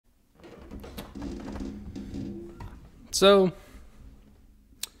So,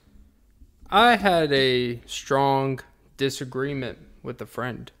 I had a strong disagreement with a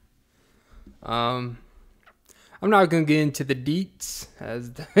friend. I'm not going to get into the deets,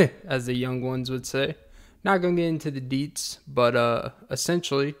 as the young ones would say. Not going to get into the deets, but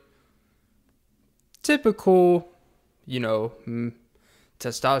essentially, typical,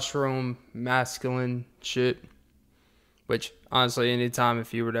 testosterone, masculine shit. Which, honestly, anytime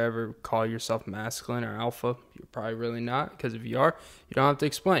if you were to ever call yourself masculine or alpha, you're probably really not. Because if you are, you don't have to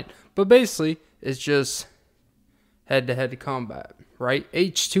explain. But basically, it's just head-to-head combat, right?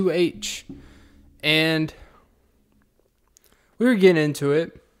 H2H. And we were getting into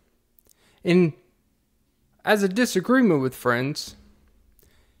it. And as a disagreement with friends,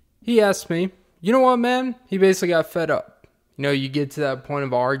 he asked me, you know what, man? He basically got fed up. You get to that point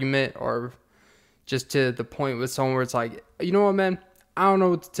of argument or just to the point with someone where it's like, you know what, man? I don't know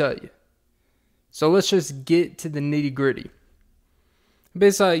what to tell you. So let's just get to the nitty gritty.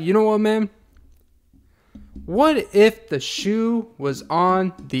 Basically, you know what, man? What if the shoe was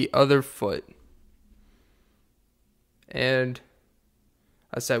on the other foot? And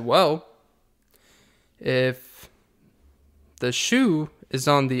I said, well, if the shoe is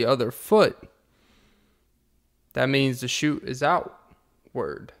on the other foot, that means the shoe is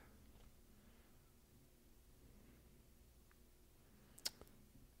outward.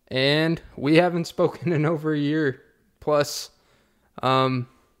 And we haven't spoken in over a year. Plus, was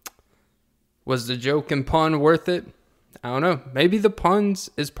the joke and pun worth it? I don't know. Maybe the puns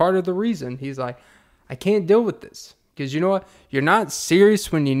is part of the reason. He's like, I can't deal with this. Because you know what? You're not serious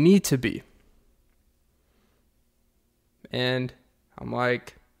when you need to be. And I'm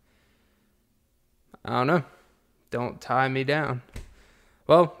like, I don't know. Don't tie me down.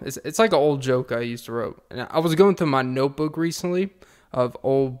 Well, it's like an old joke I used to write. And I was going through my notebook recently of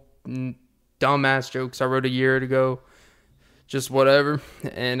old dumbass jokes I wrote a year ago. Just whatever.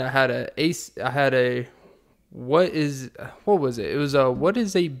 And I had what was it? It was what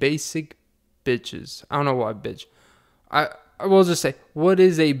is a basic bitches? I don't know why bitch. I will just say, what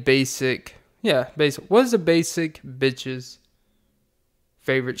is a basic what is a basic bitch's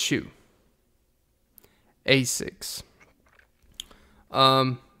favorite shoe? Asics.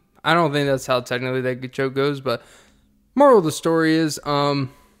 I don't think that's how technically that joke goes, but moral of the story is,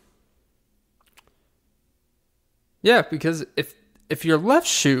 because if your left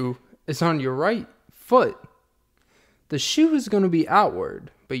shoe is on your right foot, the shoe is going to be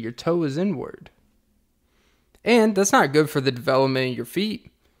outward, but your toe is inward. And that's not good for the development of your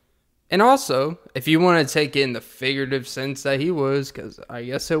feet. And also, if you want to take in the figurative sense that he was, because I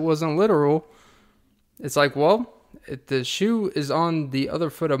guess it wasn't literal, it's like, well, if the shoe is on the other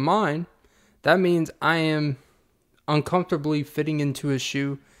foot of mine, that means I am uncomfortably fitting into a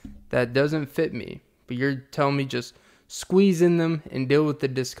shoe that doesn't fit me. But you're telling me just squeeze in them and deal with the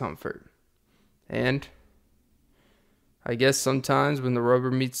discomfort. And I guess sometimes when the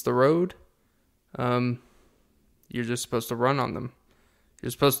rubber meets the road, you're just supposed to run on them.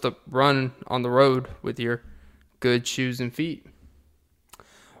 You're supposed to run on the road with your good shoes and feet.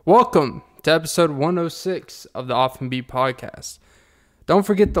 Welcome to episode 106 of the Off and Beat podcast. Don't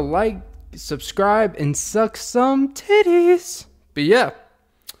forget to like, subscribe, and suck some titties. But yeah,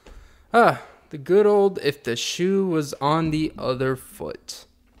 the good old if the shoe was on the other foot.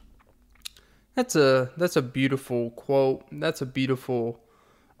 That's a beautiful quote. That's a beautiful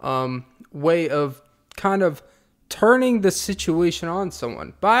way of kind of turning the situation on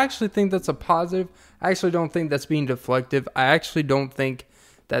someone. But I actually think that's a positive. I actually don't think that's being deflective. I actually don't think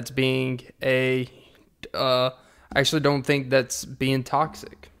that's being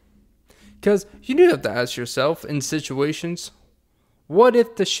toxic. Because you do have to ask yourself in situations, what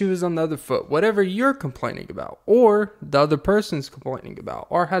if the shoe is on the other foot? Whatever you're complaining about, or the other person's complaining about,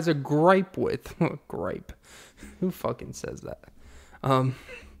 or has a gripe with. Gripe. Who fucking says that?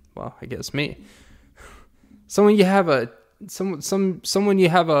 Well, I guess me. Someone you have a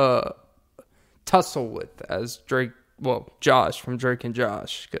tussle with, as Drake. Well, Josh from Drake and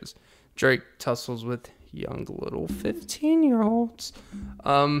Josh, because Drake tussles with young little 15-year-olds.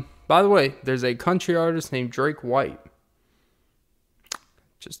 By the way, there's a country artist named Drake White.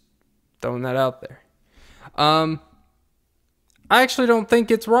 Just throwing that out there. I actually don't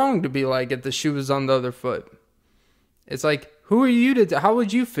think it's wrong to be like, if the shoe is on the other foot. It's like, who are you how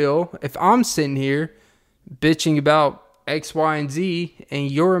would you feel if I'm sitting here bitching about X, Y, and Z,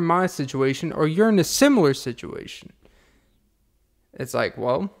 and you're in my situation, or you're in a similar situation? It's like,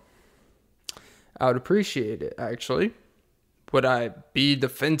 well, I would appreciate it, actually. Would I be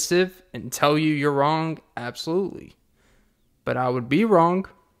defensive and tell you you're wrong? Absolutely. But I would be wrong.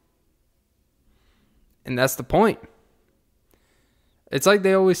 And that's the point. It's like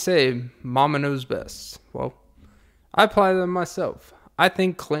they always say, mama knows best. Well, I apply them myself. I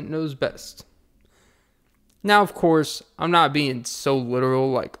think Clint knows best. Now, of course, I'm not being so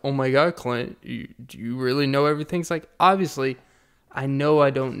literal, like, oh my God, Clint, do you really know everything? It's like, obviously, I know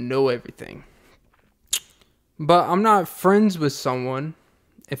I don't know everything. But I'm not friends with someone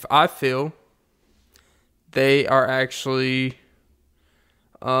if I feel they are actually,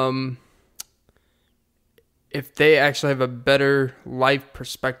 if they actually have a better life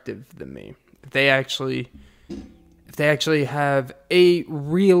perspective than me. If they actually have a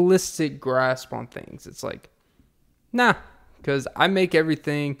realistic grasp on things. It's like, nah, because I make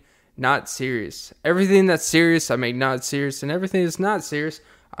everything not serious. Everything that's serious, I make not serious. And everything that's not serious,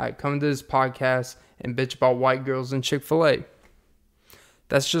 I come to this podcast and bitch about white girls and Chick-fil-A.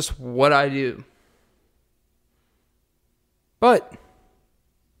 That's just what I do. But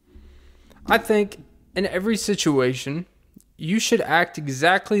I think in every situation, you should act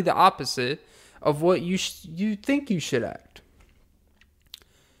exactly the opposite of what you think you should act.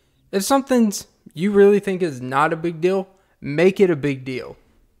 If something's you really think is not a big deal, make it a big deal.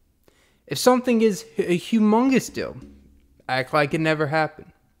 If something is a humongous deal, act like it never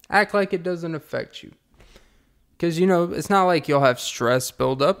happened. Act like it doesn't affect you. Because, it's not like you'll have stress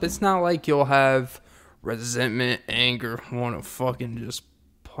build up. It's not like you'll have resentment, anger, want to fucking just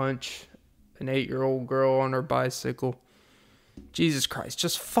punch an 8-year-old girl on her bicycle. Jesus Christ,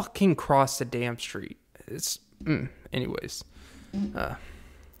 just fucking cross the damn street. Anyways.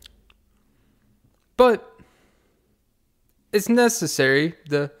 But it's necessary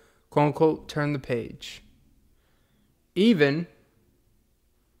to, quote unquote, turn the page. Even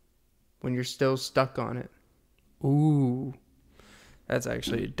when you're still stuck on it. Ooh. That's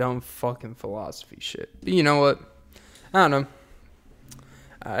actually a dumb fucking philosophy shit. But you know what? I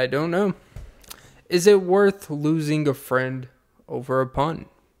don't know. Is it worth losing a friend over a pun?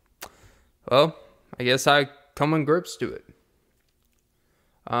 Well, I guess I come on grips to it.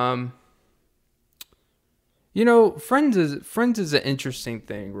 Friends is an interesting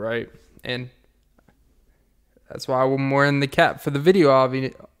thing, right? And that's why I'm wearing the cap for the video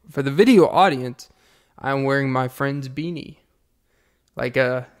audience. I'm wearing my friend's beanie, like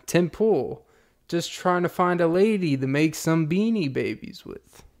a Tim Pool, just trying to find a lady to make some beanie babies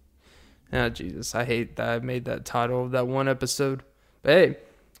with. Oh, Jesus, I hate that I made that title of that one episode. But hey,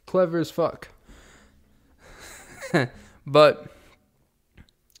 clever as fuck. But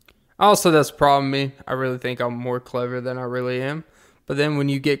also, that's a problem with me. I really think I'm more clever than I really am. But then when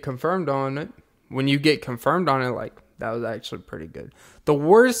you get confirmed on it, like, that was actually pretty good. The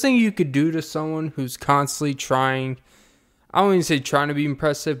worst thing you could do to someone who's constantly trying, I don't even say trying to be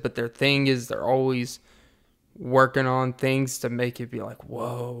impressive, but their thing is they're always working on things to make it be like,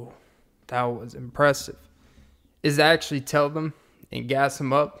 whoa, that was impressive, is to actually tell them and gas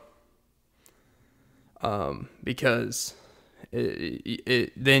them up. Because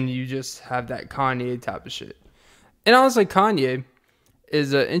then you just have that Kanye type of shit. And honestly, Kanye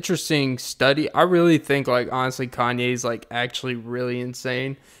is an interesting study. I really think, honestly, Kanye's, actually really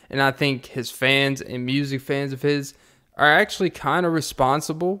insane. And I think his fans and music fans of his are actually kind of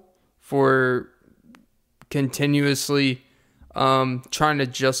responsible for continuously trying to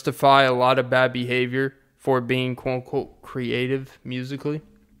justify a lot of bad behavior for being, quote-unquote, creative musically.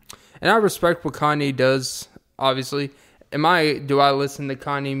 And I respect what Kanye does, obviously. Do I listen to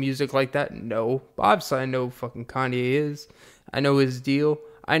Kanye music like that? No. But obviously, I know who fucking Kanye is. I know his deal.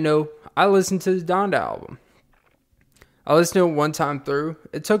 I listened to the Donda album. I listened to it one time through.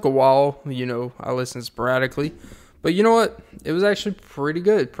 It took a while, I listened sporadically. But you know what? It was actually pretty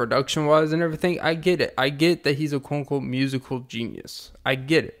good, production-wise and everything. I get it. I get that he's a quote-unquote musical genius. I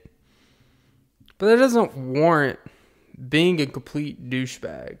get it. But that doesn't warrant being a complete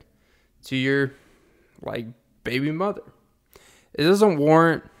douchebag to your, baby mother. It doesn't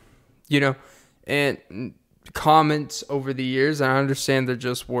warrant, and comments over the years, and I understand they're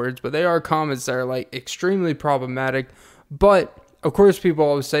just words, but they are comments that are, extremely problematic. But, of course, people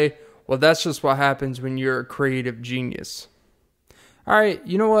always say, well, that's just what happens when you're a creative genius. All right,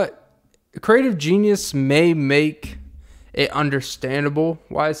 you know what? A creative genius may make it understandable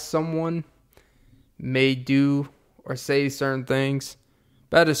why someone may do or say certain things.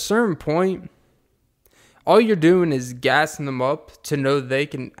 But at a certain point, all you're doing is gassing them up to know they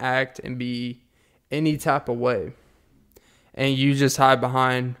can act and be any type of way. And you just hide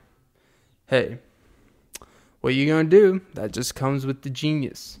behind, hey, what you going to do? That just comes with the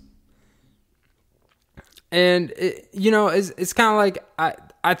genius. And, it's kind of like,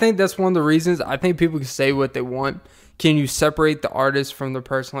 I think that's one of the reasons. I think people can say what they want. Can you separate the artist from their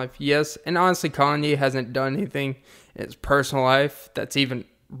personal life? Yes. And honestly, Kanye hasn't done anything in his personal life that's even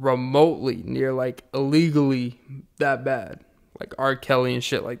remotely near like illegally that bad. Like R. Kelly and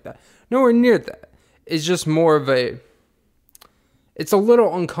shit like that. Nowhere near that. It's just more of it's a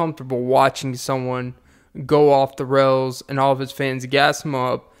little uncomfortable watching someone go off the rails and all of his fans gas him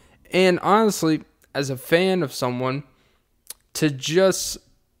up. And honestly, as a fan of someone, to just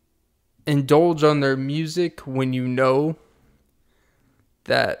indulge on their music when you know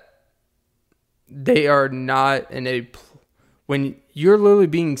that they are not when you're literally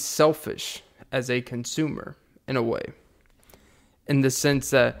being selfish as a consumer in a way, in the sense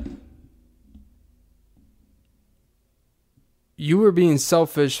that you were being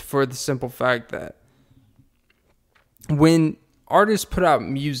selfish for the simple fact that when artists put out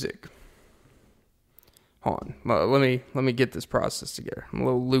music, hold on, let me get this process together. I'm a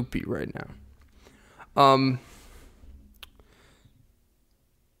little loopy right now.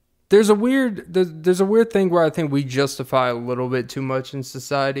 There's a weird thing where I think we justify a little bit too much in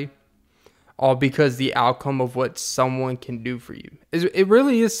society, all because the outcome of what someone can do for you. It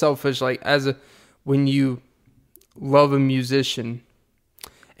really is selfish. Like when you love a musician,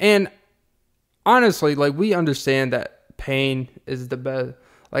 and honestly, like we understand that pain is the best.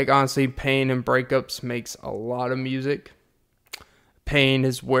 Like honestly, pain and breakups makes a lot of music. Pain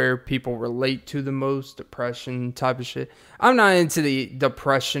is where people relate to the most, depression type of shit. I'm not into the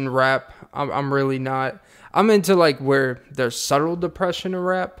depression rap. I'm really not. I'm into like where there's subtle depression in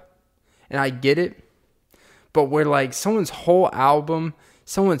rap, and I get it. But where like someone's whole album,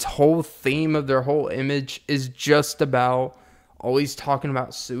 someone's whole theme of their whole image is just about always talking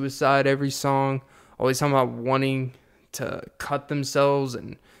about suicide every song, always talking about wanting to cut themselves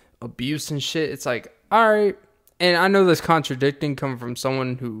and abuse and shit. It's like, all right. And I know this contradicting coming from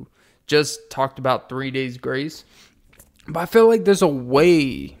someone who just talked about 3 days grace, but I feel like there's a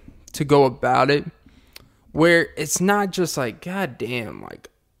way to go about it where it's not just like, God damn, like,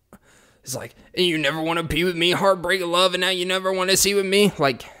 it's like, you never want to be with me, heartbreak of love, and now you never want to see with me.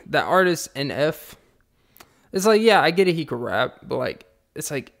 Like, that artist NF, it's like, yeah, I get it, he could rap, but like, it's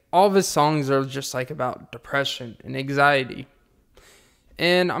like, all of his songs are just like about depression and anxiety.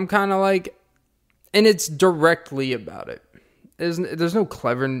 And I'm kind of like, and it's directly about it. There's no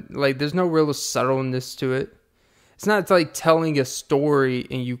clever, like, there's no real subtleness to it. It's not like telling a story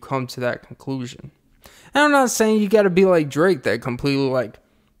and you come to that conclusion. And I'm not saying you got to be like Drake that completely like,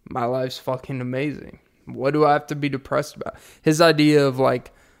 my life's fucking amazing. What do I have to be depressed about? His idea of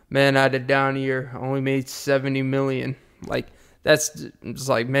like, man, I had a down year, I only made 70 million. Like, that's just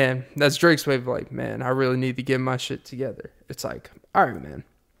like, man, that's Drake's way of like, man, I really need to get my shit together. It's like, all right, man.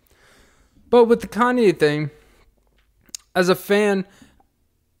 But with the Kanye thing, as a fan,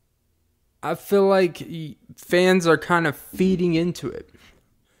 I feel like fans are kind of feeding into it.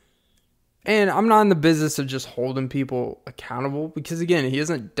 And I'm not in the business of just holding people accountable because, again, he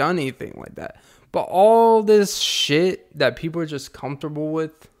hasn't done anything like that. But all this shit that people are just comfortable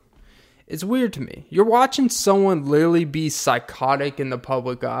with, it's weird to me. You're watching someone literally be psychotic in the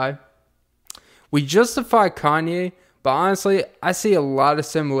public eye. We justify Kanye, but honestly, I see a lot of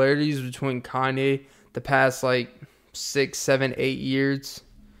similarities between Kanye the past like 6, 7, 8 years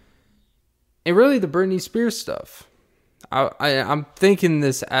and really the Britney Spears stuff. I'm thinking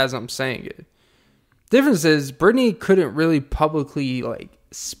this as I'm saying it. Difference is Britney couldn't really publicly like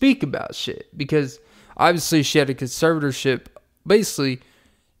speak about shit because obviously she had a conservatorship. Basically,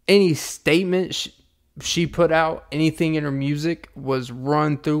 any statement she put out, anything in her music was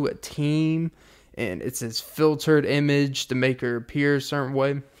run through a team, and it's this filtered image to make her appear a certain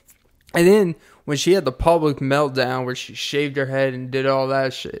way. And then when she had the public meltdown where she shaved her head and did all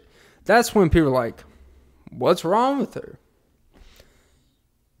that shit, that's when people were like, what's wrong with her?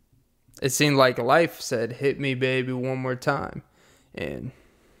 It seemed like life said, hit me, baby, one more time. And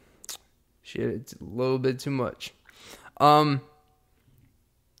she had a little bit too much. But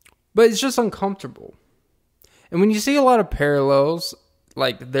it's just uncomfortable. And when you see a lot of parallels,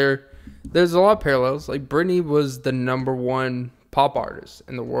 like there's a lot of parallels. Like Britney was the number one pop artist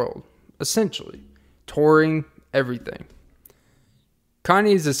in the world, essentially. Touring, everything.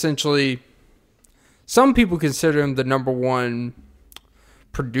 Kanye is essentially, some people consider him the number one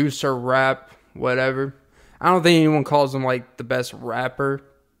producer, rap, whatever. I don't think anyone calls him like the best rapper,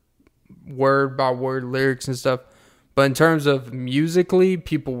 word by word lyrics and stuff. But in terms of musically,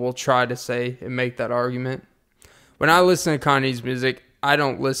 people will try to say and make that argument. When I listen to Kanye's music, I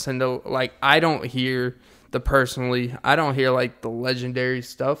don't listen to, like, I don't hear I don't hear like the legendary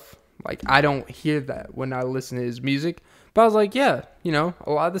stuff. Like, I don't hear that when I listen to his music. But I was like, yeah, a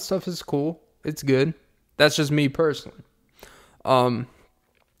lot of this stuff is cool. It's good. That's just me personally. And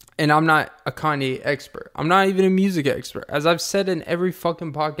I'm not a Kanye expert. I'm not even a music expert. As I've said in every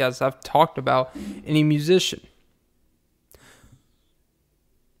fucking podcast I've talked about any musician.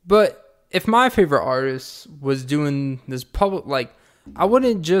 But if my favorite artist was doing this public, like, I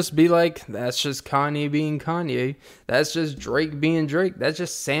wouldn't just be like, that's just Kanye being Kanye. That's just Drake being Drake. That's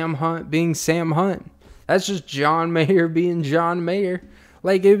just Sam Hunt being Sam Hunt. That's just John Mayer being John Mayer.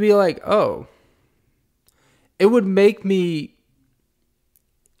 Like, it'd be like, oh. It would make me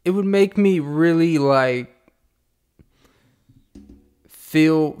really, like,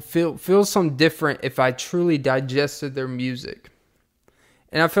 feel some different if I truly digested their music.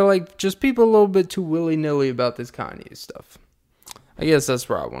 And I feel like just people a little bit too willy-nilly about this Kanye stuff. I guess that's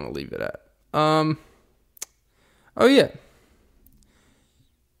where I want to leave it at. Oh yeah.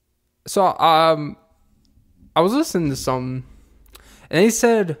 So I was listening to something, and they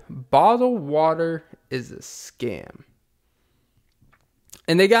said bottled water is a scam.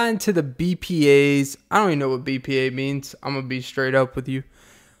 And they got into the BPAs. I don't even know what BPA means. I'm gonna be straight up with you.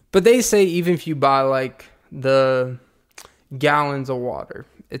 But they say even if you buy like the gallons of water,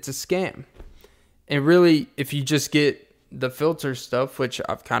 it's a scam. And really, if you just get the filter stuff, which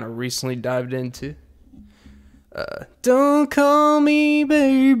I've kind of recently dived into. Don't call me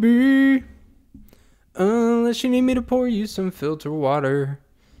baby unless you need me to pour you some filter water.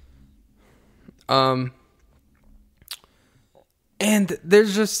 And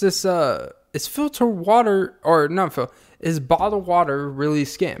there's just this is filter water, or not filter, is bottled water really a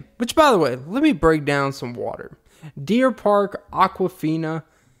scam? Which, by the way, let me break down some water. Deer Park, Aquafina,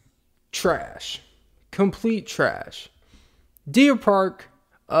 trash. Complete trash. Deer Park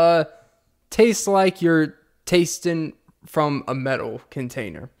tastes like you're tasting from a metal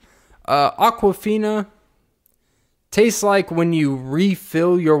container. Aquafina tastes like when you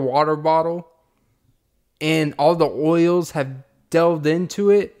refill your water bottle and all the oils have delved into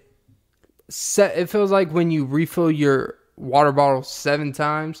it. It feels like when you refill your water bottle 7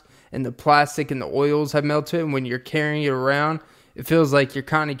 times and the plastic and the oils have melted, and when you're carrying it around, it feels like you're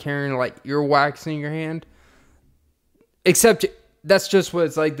kind of carrying like earwax in your hand. Except that's just what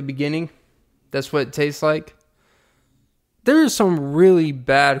it's like the beginning. That's what it tastes like. There is some really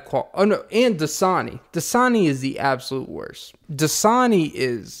bad quality. Oh no, and Dasani. Dasani is the absolute worst. Dasani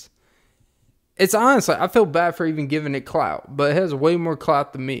is... It's honestly, I feel bad for even giving it clout, but it has way more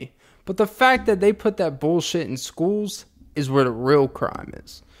clout than me. But the fact that they put that bullshit in schools is where the real crime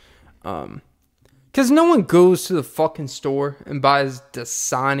is. Because no one goes to the fucking store and buys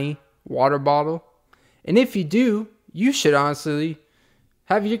Dasani water bottle. And if you do, you should honestly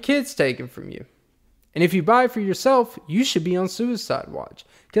have your kids taken from you. And if you buy it for yourself, you should be on suicide watch.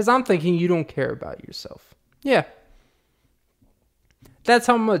 Because I'm thinking you don't care about yourself. Yeah. That's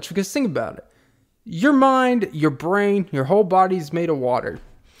how much. Because think about it. Your mind, your brain, your whole body is made of water.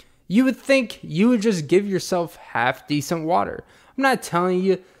 You would think you would just give yourself half decent water. I'm not telling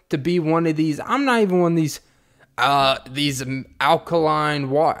you to be one of these. I'm not even one of these alkalines,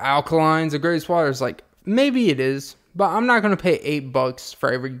 the greatest waters. Like, maybe it is. But I'm not going to pay $8 for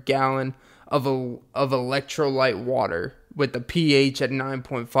every gallon of electrolyte water with the pH at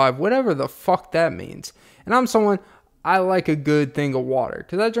 9.5, whatever the fuck that means. And I'm someone, I like a good thing of water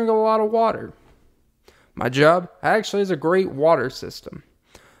because I drink a lot of water. My job actually is a great water system.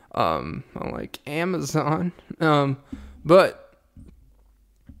 Unlike Amazon. But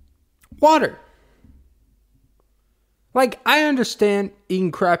water. Like, I understand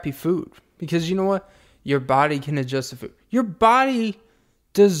eating crappy food because you know what? Your body can adjust to food. Your body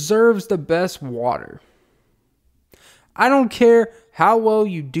deserves the best water. I don't care how well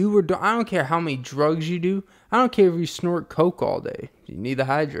you do or don't. I don't care how many drugs you do. I don't care if you snort coke all day. You need to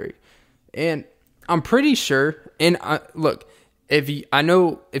hydrate. And I'm pretty sure, and look, if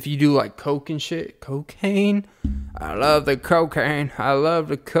you do like coke and shit, cocaine, I love the cocaine. I love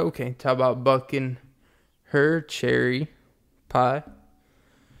the cocaine. Talk about bucking her cherry pie.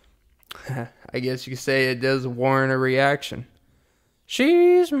 I guess you could say it does warrant a reaction.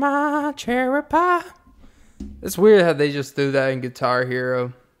 She's my cherry pie. It's weird how they just threw that in Guitar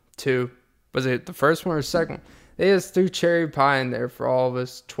Hero 2. Was it the first one or the second one? They just threw cherry pie in there for all of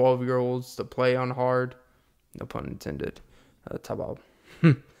us 12-year-olds to play on hard. No pun intended. Talk about.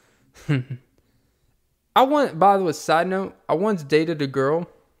 By the way, side note, I once dated a girl.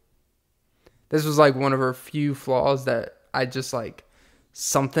 This was like one of her few flaws that I just like,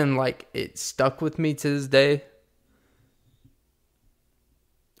 something like it stuck with me to this day.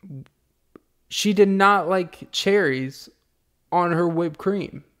 She did not like cherries on her whipped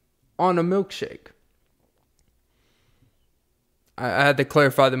cream, on a milkshake. I had to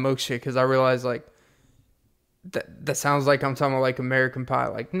clarify the milkshake because I realized like that sounds like I'm talking about like American Pie.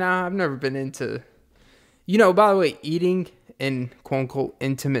 Like, nah, I've never been into. By the way, eating in quote unquote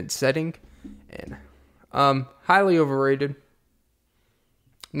intimate setting, and highly overrated.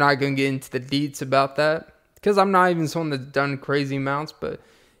 I'm not gonna get into the deets about that because I'm not even someone that's done crazy amounts, but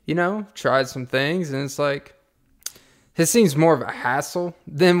tried some things, and it's like it seems more of a hassle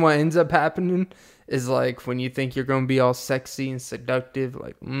than what ends up happening. Is like when you think you're gonna be all sexy and seductive,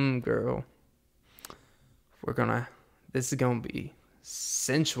 like, girl, this is gonna be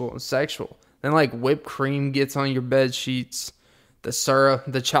sensual and sexual. Then like whipped cream gets on your bed sheets.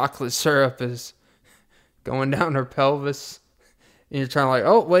 The chocolate syrup is going down her pelvis. And you're trying to like,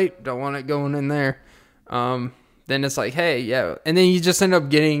 oh wait, don't want it going in there. Then it's like, hey, yeah. And then you just end up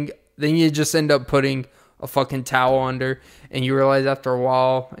putting a fucking towel under. And you realize after a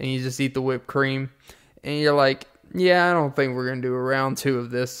while, and you just eat the whipped cream. And you're like, yeah, I don't think we're going to do a round 2 of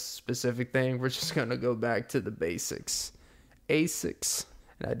this specific thing. We're just going to go back to the basics. Asics.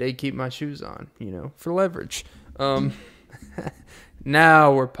 And I did keep my shoes on, for leverage.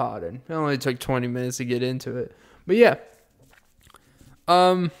 Now we're potting. It only took 20 minutes to get into it. But yeah.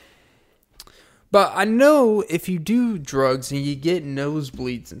 But I know if you do drugs and you get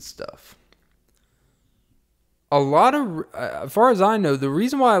nosebleeds and stuff, as far as I know, the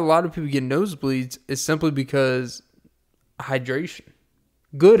reason why a lot of people get nosebleeds is simply because hydration.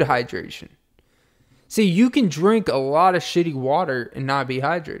 Good hydration. See, you can drink a lot of shitty water and not be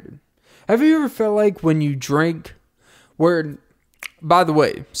hydrated. Have you ever felt like when you drink, by the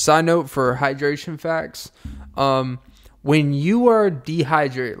way, side note for hydration facts, when you are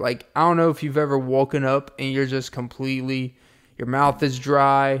dehydrated, like, I don't know if you've ever woken up and you're just completely, your mouth is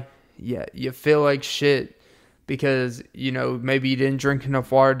dry, yeah, you feel like shit because, maybe you didn't drink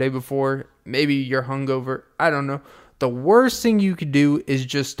enough water the day before, maybe you're hungover, I don't know. The worst thing you could do is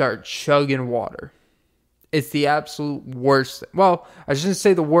just start chugging water. It's the absolute worst. Well, I shouldn't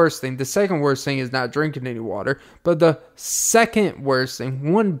say the worst thing. The second worst thing is not drinking any water. But the second worst thing,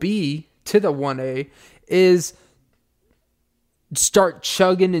 1B to the 1A, is start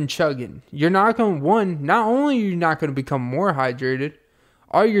chugging and chugging. You're not going to, not only are you not going to become more hydrated,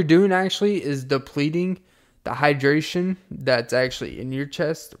 all you're doing actually is depleting the hydration that's actually in your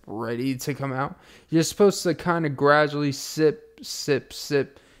chest, ready to come out. You're supposed to kind of gradually sip, sip,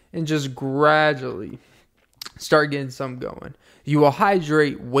 sip, and just gradually start getting some going. You will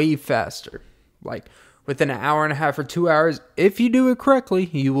hydrate way faster. Like within an hour and a half or 2 hours, if you do it correctly,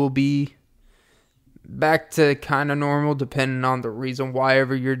 you will be back to kind of normal depending on the reason why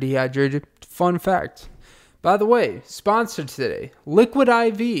ever you're dehydrated. Fun fact. By the way, sponsored today, Liquid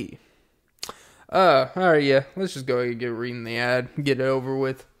IV. Alright, yeah. Let's just go ahead and get reading the ad. Get it over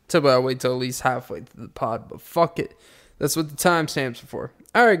with. I'll wait till at least halfway through the pod, but fuck it. That's what the timestamps are for.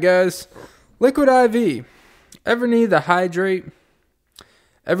 Alright, guys. Liquid IV. Ever need to hydrate?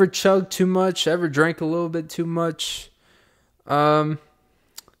 Ever chug too much? Ever drank a little bit too much? As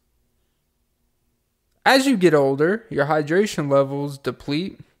you get older, your hydration levels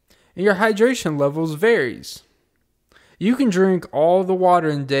deplete, and your hydration levels varies. You can drink all the water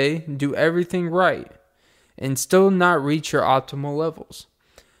in a day and do everything right, and still not reach your optimal levels.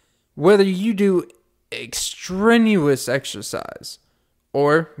 Whether you do extraneous exercise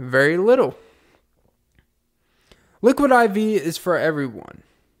or very little. Liquid IV is for everyone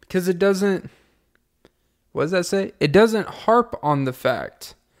because it doesn't, what does that say? It doesn't harp on the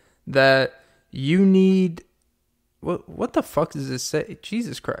fact that you need, what the fuck does this say?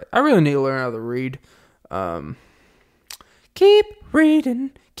 Jesus Christ. I really need to learn how to read. Keep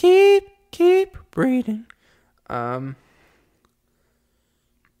reading, keep reading.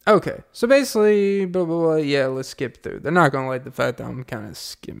 Okay, so basically, blah, blah, blah, yeah, let's skip through. They're not going to like the fact that I'm kind of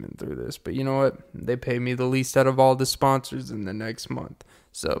skimming through this, but you know what? They pay me the least out of all the sponsors in the next month,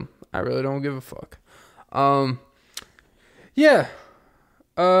 so I really don't give a fuck. Yeah,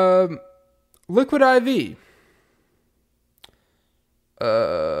 Liquid IV.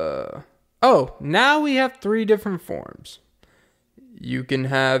 Now we have 3 different forms. You can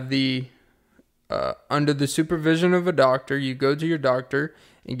have the, under the supervision of a doctor, you go to your doctor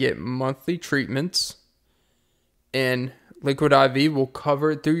and get monthly treatments, and Liquid IV will cover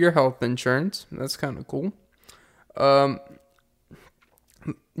it through your health insurance. That's kind of cool.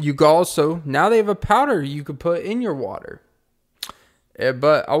 You can also, now they have a powder you could put in your water.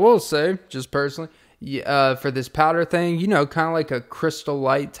 But I will say, just personally, for this powder thing, kind of like a Crystal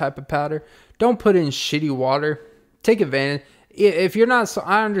Light type of powder, don't put in shitty water. Take advantage. If you're not, so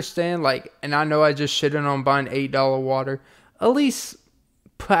I understand, and I know I just shitted on buying $8 water. At least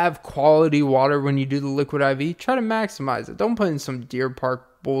have quality water when you do the liquid IV. Try to maximize it. Don't put in some Deer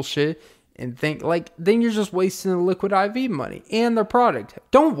Park bullshit and think like then you're just wasting the liquid IV money and the product.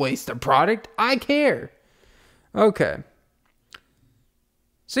 Don't waste the product. I care. Okay.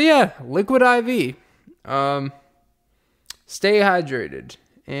 So yeah, liquid IV. Stay hydrated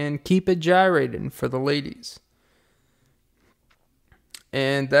and keep it gyrating for the ladies.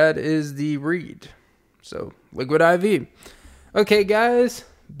 And that is the read. So, liquid IV. Okay, guys,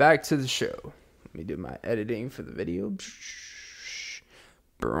 back to the show. Let me do my editing for the video.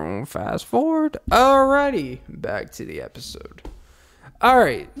 Boom, fast forward. Alrighty, back to the episode.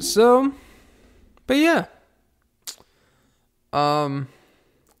 Alright, so, but yeah. What's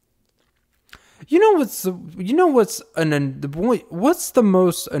the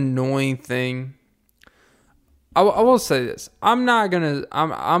most annoying thing? I will say this. I'm not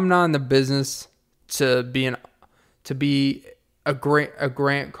in the business to be a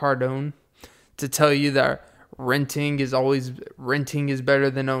Grant Cardone to tell you that renting is better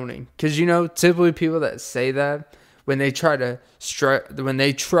than owning. Because typically people that say that when they try to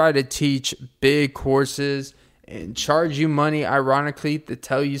teach big courses and charge you money, ironically, to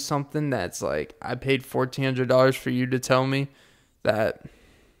tell you something that's like, I paid $1,400 for you to tell me that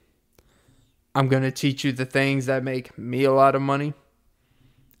I'm going to teach you the things that make me a lot of money.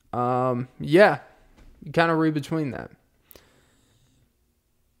 Yeah, you kind of read between that.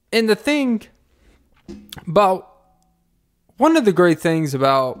 And the thing about, one of the great things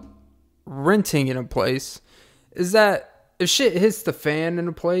about renting in a place is that if shit hits the fan in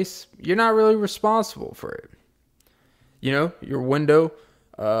a place, you're not really responsible for it. Your window,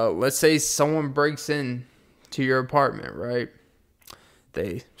 let's say someone breaks in to your apartment, right?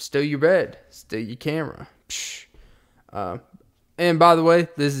 They steal your bed, steal your camera. And by the way,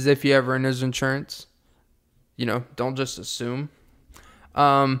 this is if you have renter's insurance. Don't just assume.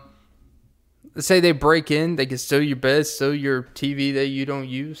 Let's say they break in, they can steal your bed, steal your TV that you don't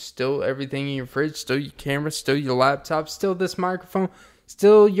use, steal everything in your fridge, steal your camera, steal your laptop, steal this microphone,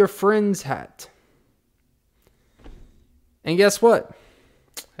 steal your friend's hat. And guess what?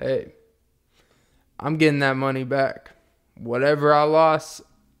 Hey, I'm getting that money back. Whatever I lost,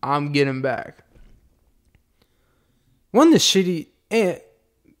 I'm getting back. But one of the shitty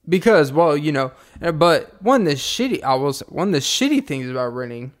things about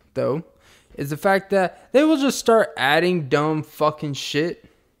renting, though, is the fact that they will just start adding dumb fucking shit.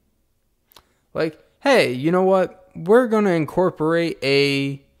 Like, hey, you know what? We're going to incorporate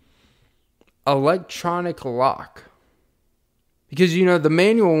a electronic lock. Because, the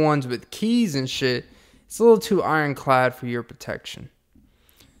manual ones with keys and shit, it's a little too ironclad for your protection.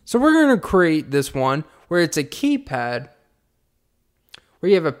 So we're going to create this one where it's a keypad, where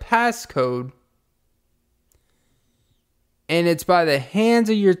you have a passcode, and it's by the hands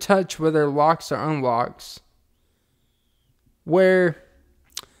of your touch whether it locks or unlocks. Where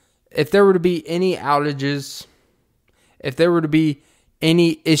if there were to be any outages, if there were to be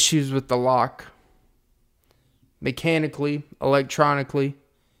any issues with the lock, mechanically, electronically,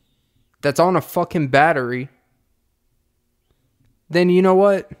 that's on a fucking battery, then you know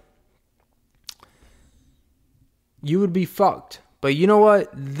what? You would be fucked. But you know what?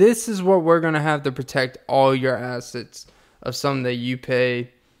 This is what we're going to have to protect all your assets of something that you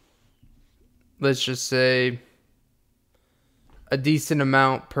pay, let's just say, a decent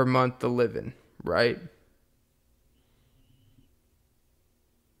amount per month to live in, right?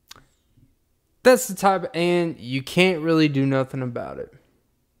 That's the type, and you can't really do nothing about it.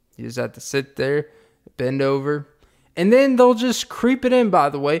 You just have to sit there, bend over, and then they'll just creep it in, by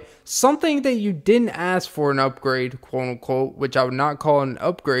the way. Something that you didn't ask for an upgrade, quote unquote, which I would not call an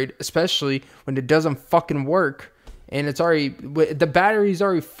upgrade, especially when it doesn't fucking work, and the battery's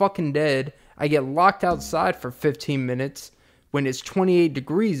already fucking dead. I get locked outside for 15 minutes when it's 28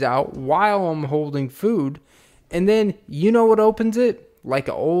 degrees out while I'm holding food, and then you know what opens it? Like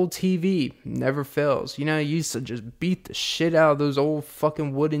an old TV, never fails. I used to just beat the shit out of those old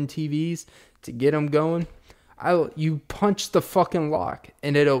fucking wooden TVs to get them going. You punch the fucking lock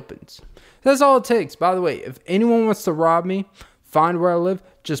and it opens. That's all it takes. By the way, if anyone wants to rob me, find where I live,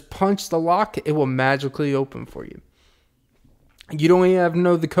 just punch the lock. It will magically open for you. You don't even have to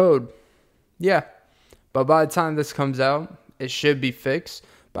know the code. Yeah. But by the time this comes out, it should be fixed.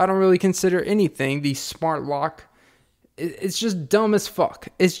 But I don't really consider anything the smart lock. It's just dumb as fuck.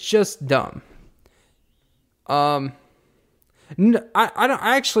 It's just dumb. I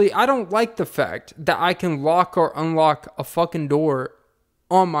don't like the fact that I can lock or unlock a fucking door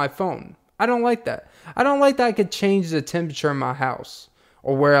on my phone. I don't like that. I don't like that I could change the temperature in my house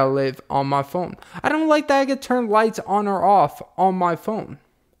or where I live on my phone. I don't like that I could turn lights on or off on my phone.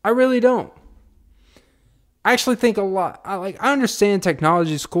 I really don't. I actually think a lot. I understand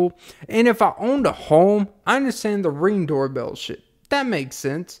technology is cool. And if I owned a home, I understand the Ring doorbell shit. That makes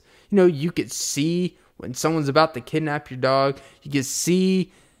sense. You know, you could see when someone's about to kidnap your dog. You could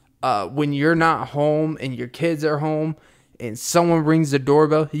see when you're not home and your kids are home and someone rings the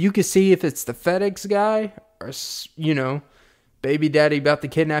doorbell. You can see if it's the FedEx guy or, you know, baby daddy about to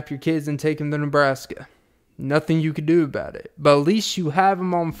kidnap your kids and take them to Nebraska. Nothing you could do about it. But at least you have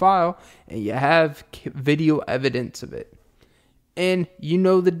them on file and you have video evidence of it. And you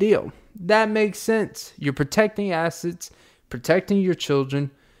know the deal. That makes sense. You're protecting assets, protecting your children,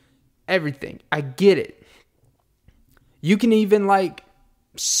 everything. I get it. You can even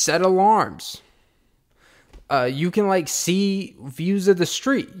set alarms. You can see views of the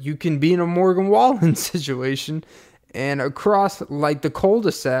street. You can be in a Morgan Wallen situation and across the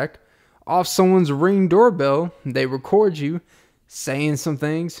cul-de-sac off someone's Ring doorbell, they record you saying some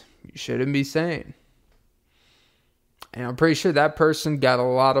things you shouldn't be saying. And I'm pretty sure that person got a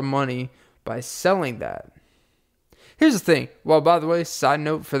lot of money by selling that. Here's the thing. Well, by the way, side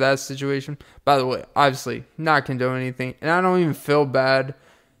note for that situation. By the way, obviously, not condone anything. And I don't even feel bad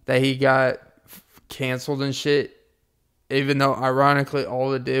that he got canceled and shit. Even though, ironically,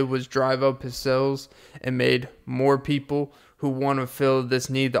 all it did was drive up his sales and made more people who want to feel this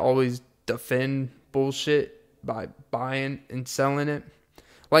need to always defend bullshit by buying and selling it.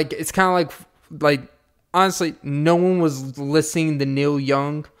 It's kind of like honestly, no one was listening to Neil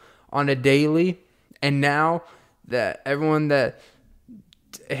Young on a daily, and now that everyone that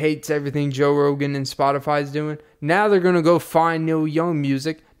hates everything Joe Rogan and Spotify is doing, now they're gonna go find Neil Young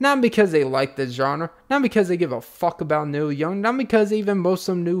music, not because they like the genre, not because they give a fuck about Neil Young, not because even most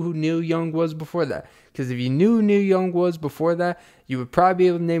of them knew who Neil Young was before that. Because if you knew who Neil Young was before that, you would probably be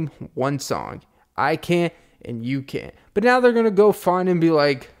able to name one song. I can't, and you can't. But now they're going to go find and be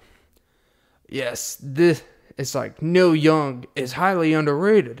like, yes, this, it's like, Neil Young is highly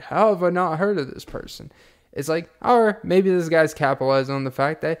underrated. How have I not heard of this person? It's like, or maybe this guy's capitalizing on the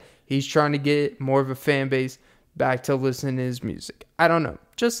fact that he's trying to get more of a fan base back to listen to his music. I don't know.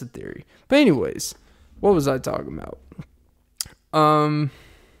 Just a theory. But anyways, what was I talking about?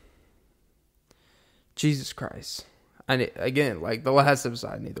 Jesus Christ. I need, again, like the last episode,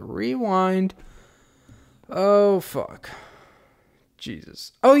 I need to rewind. Oh, fuck.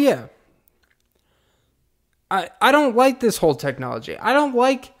 Jesus. Oh, yeah. I don't like this whole technology. I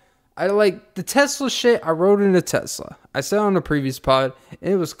like the Tesla shit. I rode in a Tesla. I said on the previous pod,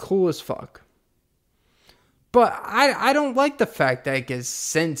 and it was cool as fuck. But I don't like the fact that it can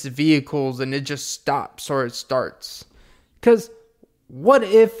sense vehicles and it just stops or it starts. Because what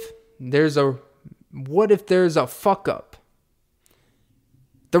if there's a fuck up?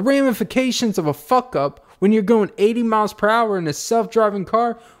 The ramifications of a fuck up when you're going 80 miles per hour in a self-driving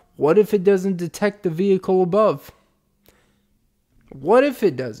car, what if it doesn't detect the vehicle above? What if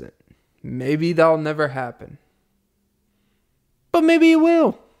it doesn't? Maybe that'll never happen. But maybe it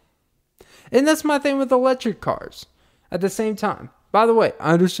will. And that's my thing with electric cars. At the same time, by the way,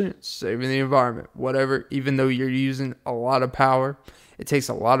 I understand saving the environment, whatever, even though you're using a lot of power. It takes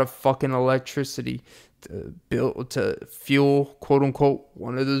a lot of fucking electricity to fuel, quote unquote,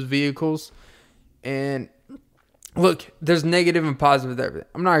 one of those vehicles. And look, there's negative and positive with everything.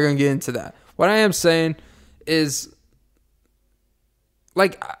 I'm not going to get into that. What I am saying is,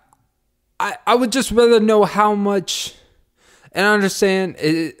 I would just rather know how much, and I understand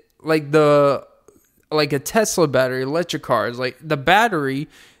it, a Tesla battery, electric cars, the battery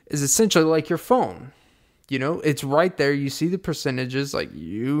is essentially like your phone. You know, it's right there. You see the percentages,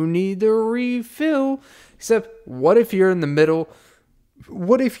 you need to refill. Except, what if you're in the middle?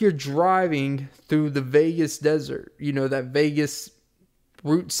 What if you're driving through the Vegas desert? You know, that Vegas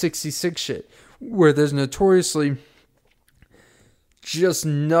Route 66 shit, where there's notoriously just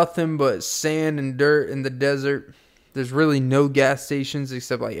nothing but sand and dirt in the desert. There's really no gas stations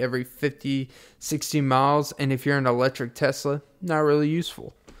except every 50, 60 miles. And if you're an electric Tesla, not really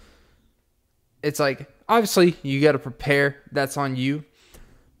useful. It's obviously, you got to prepare. That's on you.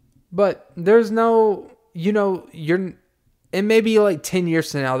 But there's no, and maybe 10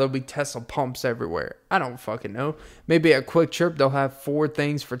 years from now, there'll be Tesla pumps everywhere. I don't fucking know. Maybe at Quick Trip, they'll have 4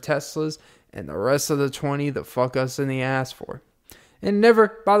 things for Teslas, and the rest of the 20, the fuck us in the ass for. And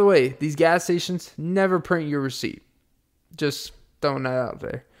never, by the way, these gas stations, never print your receipt. Just throwing that out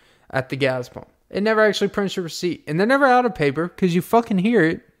there at the gas pump. It never actually prints your receipt. And they're never out of paper because you fucking hear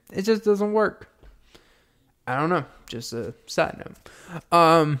it. It just doesn't work. I don't know. Just a side note.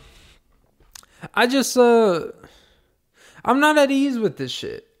 I'm not at ease with this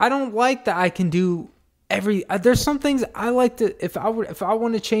shit. I don't like that I can do There's some things I like to, if I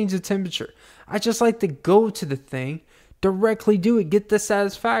want to change the temperature, I just like to go to the thing, directly do it, get the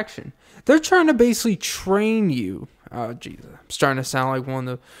satisfaction. They're trying to basically train you. Oh, Jesus. I'm starting to sound like one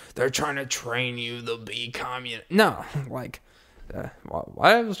of the... They're trying to train you to be communist. No, like...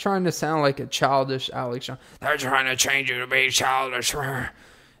 why I was trying to sound like a childish Alex Jones. They're trying to change you to be childish.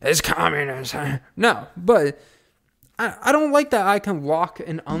 It's communist. No, but I don't like that I can lock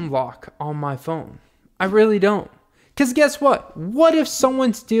and unlock on my phone. I really don't. Because guess what? What if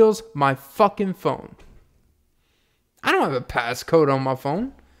someone steals my fucking phone? I don't have a passcode on my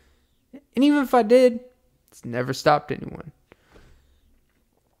phone. And even if I did, it's never stopped anyone.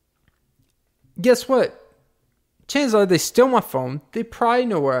 Guess what? Chances are they steal my phone. They probably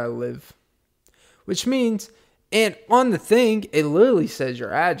know where I live. Which means, and on the thing, it literally says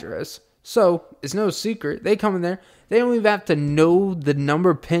your address. So, it's no secret. They come in there. They don't even have to know the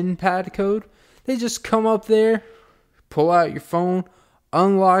number pin pad code. They just come up there, pull out your phone,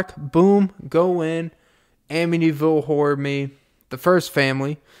 unlock, boom, go in. Amityville Horror me, the first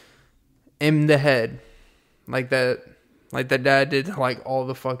family, in the head. Like that dad did to, like, all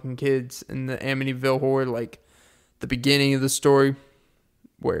the fucking kids in the Amityville Horror, like, the beginning of the story,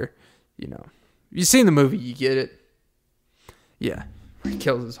 where, you know, you've seen the movie, you get it. Yeah, he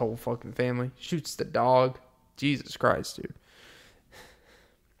kills his whole fucking family, shoots the dog. Jesus Christ, dude.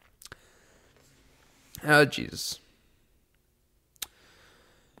 Oh, Jesus.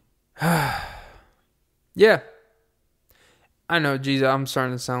 Yeah. I know, Jesus, I'm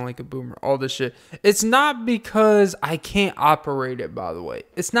starting to sound like a boomer. All this shit. It's not because I can't operate it, by the way.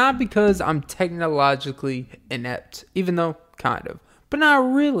 It's not because I'm technologically inept. Even though, kind of. But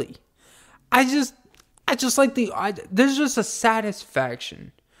not really. I just like there's just a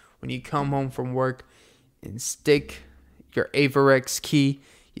satisfaction when you come home from work and stick your Averex key.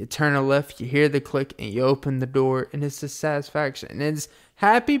 You turn a left, you hear the click, and you open the door. And it's a satisfaction. And it's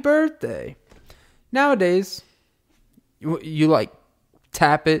happy birthday. Nowadays... You like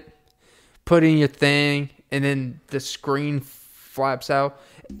tap it, put in your thing, and then the screen flaps out.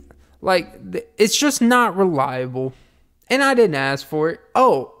 Like, it's just not reliable. And I didn't ask for it.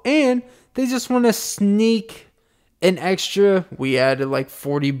 Oh, and they just want to sneak an extra. We added like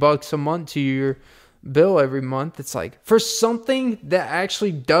 $40 a month to your bill every month. It's like, for something that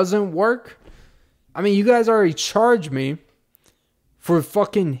actually doesn't work. I mean, you guys already charged me for a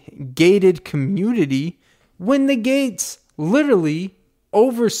fucking gated community. When the gates literally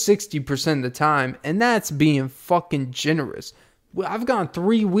over 60% of the time, and that's being fucking generous. I've gone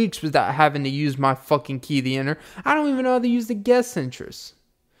 3 weeks without having to use my fucking key to enter. I don't even know how to use the guest interest.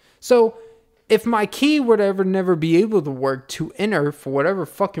 So, if my key would ever never be able to work to enter for whatever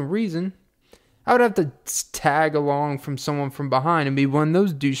fucking reason, I would have to tag along from someone from behind and be one of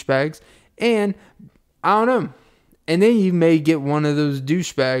those douchebags. And, I don't know. And then you may get one of those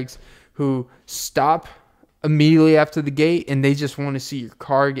douchebags who stop immediately after the gate and they just want to see your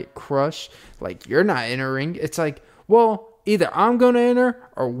car get crushed. Like, you're not entering. It's like, well, either I'm going to enter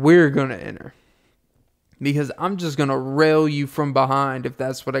or we're going to enter. Because I'm just going to rail you from behind if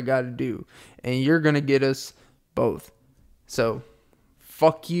that's what I got to do. And you're going to get us both. So,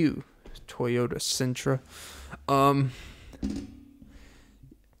 fuck you, Toyota Sentra.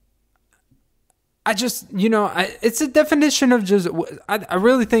 I just, it's a definition of just, I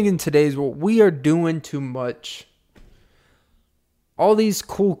really think in today's world, we are doing too much. All these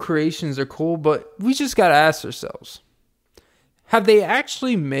cool creations are cool, but we just got to ask ourselves, have they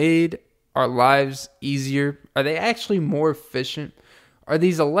actually made our lives easier? Are they actually more efficient? Are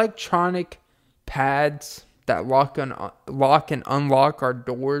these electronic pads that lock and unlock our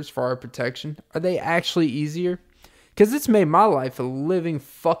doors for our protection, are they actually easier? Because it's made my life a living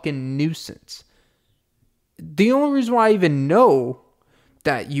fucking nuisance. The only reason why I even know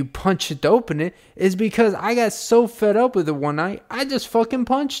that you punch it to open it is because I got so fed up with it one night, I just fucking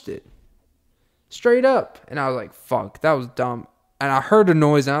punched it. Straight up. And I was like, fuck, that was dumb. And I heard a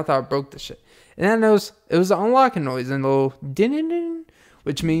noise and I thought I broke the shit. And I noticed it was an unlocking noise and a little din,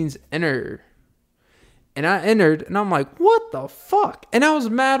 which means enter. And I entered and I'm like, what the fuck? And I was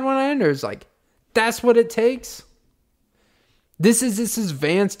mad when I entered. It's like, that's what it takes? This is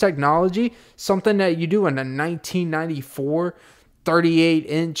advanced technology, something that you do in a 1994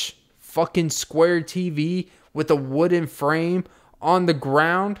 38-inch fucking square TV with a wooden frame on the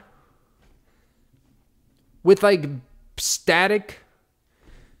ground with like static.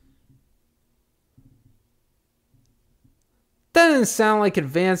 That doesn't sound like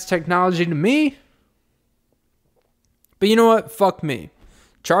advanced technology to me. But you know what? Fuck me.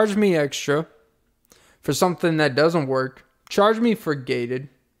 Charge me extra for something that doesn't work. Charge me for gated.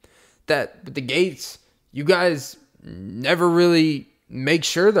 That the gates, You guys never really make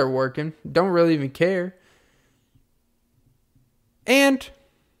sure they're working. Don't really even care. And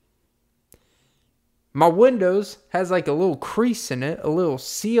my Windows has like a little crease in it, a little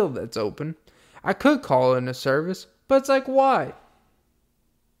seal that's open. I could call in a service, but it's like, why?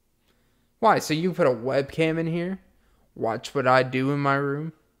 Why? So you put a webcam in here? Watch what I do in my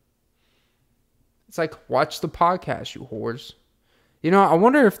room? It's like, watch the podcast, you whores. You know, I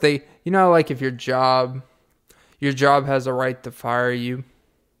wonder if they, you know, like if your job has a right to fire you.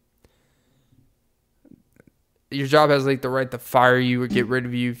 Your job has like the right to fire you or get rid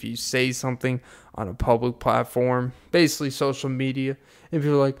of you if you say something on a public platform, basically social media. And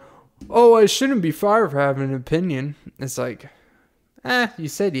people are like, oh, I shouldn't be fired for having an opinion. It's like, you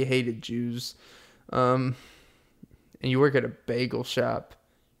said you hated Jews. And you work at a bagel shop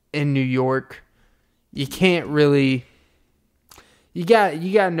in New York. You can't really, you got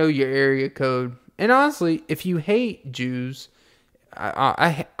to know your area code. And honestly, if you hate Jews,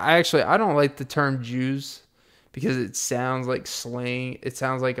 I don't like the term Jews because it sounds like slang. It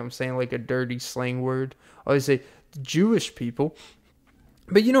sounds like I'm saying like a dirty slang word. I always say Jewish people,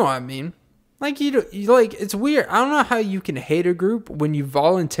 but you know what I mean. Like you like, it's weird. I don't know how you can hate a group when you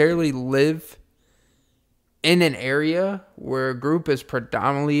voluntarily live in an area where a group is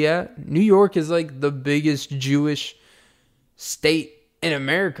predominantly at. New York is like the biggest Jewish state in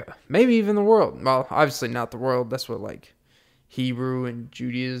America, maybe even the world. Well, obviously not the world. That's what like Hebrew and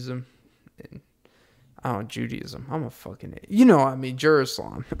Judaism and Judaism. I'm a fucking idiot. You know what I mean,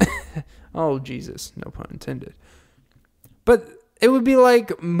 Jerusalem. Oh, Jesus. No pun intended. But it would be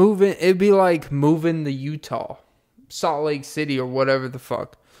like moving to Utah, Salt Lake City or whatever the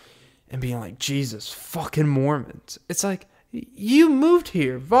fuck, and being like, Jesus, fucking Mormons. It's like, you moved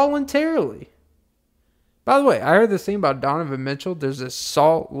here voluntarily. By the way, I heard this thing about Donovan Mitchell. There's this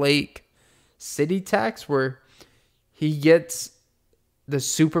Salt Lake City tax where he gets the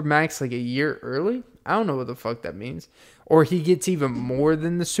Supermax like a year early. I don't know what the fuck that means. Or he gets even more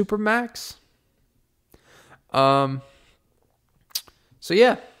than the Supermax. So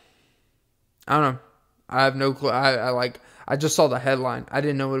yeah. I don't know. I have no clue. I just saw the headline. I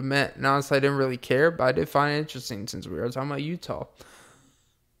didn't know what it meant. And honestly, I didn't really care, but I did find it interesting since we were talking about Utah.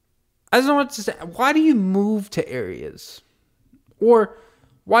 I just don't know what to say. Why do you move to areas? Or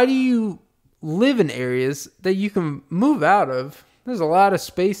why do you live in areas that you can move out of? There's a lot of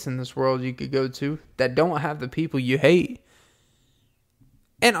space in this world you could go to that don't have the people you hate.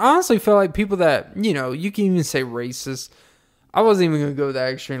 And I honestly feel like people that, you know, you can even say racist. I wasn't even going to go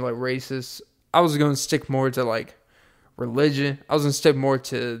that extreme, like racist. I was going to stick more to like religion. I was going to stick more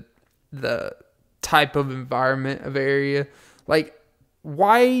to the type of environment of area. Like,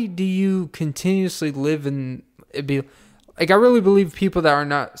 why do you continuously live in, it'd be like, I really believe people that are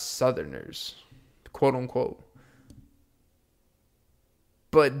not Southerners, quote unquote,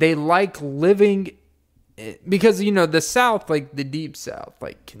 but they like living because, you know, the South, like the deep South,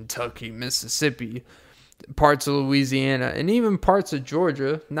 like Kentucky, Mississippi, parts of Louisiana, and even parts of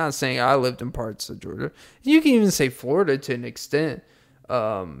Georgia. Not saying I lived in parts of Georgia. You can even say Florida to an extent.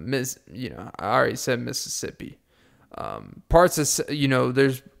 I already said Mississippi. Parts of, you know,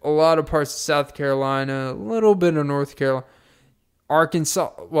 there's a lot of parts of South Carolina, a little bit of North Carolina,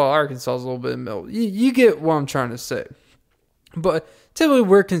 Arkansas. Well, Arkansas is a little bit in the middle. You get what I'm trying to say. But typically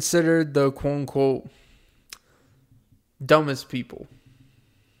we're considered the quote unquote dumbest people.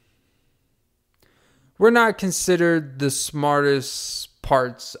 We're not considered the smartest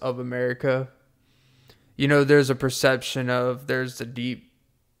parts of America. You know, there's a perception of there's the deep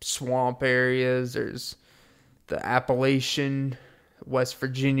swamp areas, there's the Appalachian, West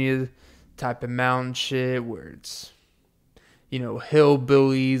Virginia type of mountain shit where it's, you know,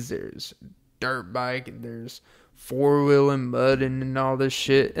 hillbillies, there's dirt bike, and there's four-wheel and mudding and all this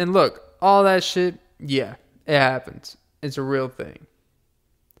shit. And look, all that shit, yeah, it happens. It's a real thing.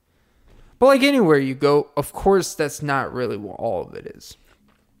 But like anywhere you go, of course, that's not really what all of it is.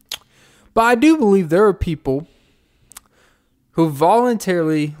 But I do believe there are people who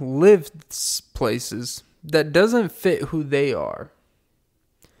voluntarily live places that doesn't fit who they are.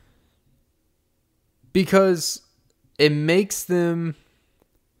 Because it makes them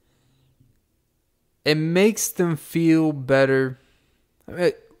feel better.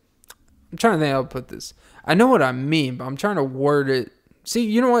 I'm trying to think how to put this. I know what I mean, but I'm trying to word it. See,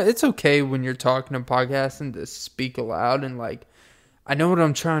 you know what? It's okay when you're talking to podcasting to speak aloud and like, I know what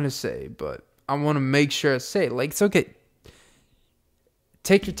I'm trying to say, but I want to make sure I say it. Like, it's okay.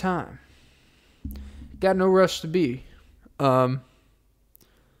 Take your time. Got no rush to be. Okay.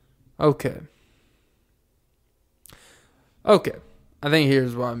 I think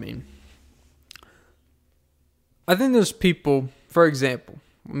here's what I mean. I think there's people, for example,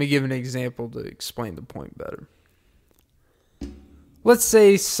 let me give an example to explain the point better. Let's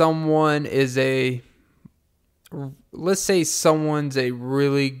say someone's a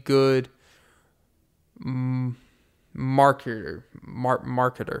really good marketer.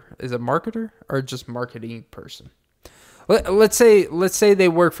 Is it marketer or just marketing person? Let's say they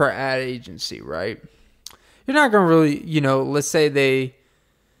work for an ad agency, right? You're not gonna really, let's say they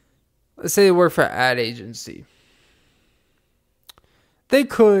work for an ad agency.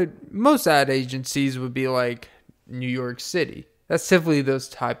 Most ad agencies would be like New York City. That's typically those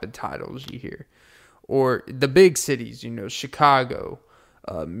type of titles you hear. Or the big cities, Chicago,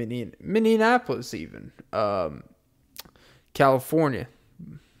 Minneapolis even, California.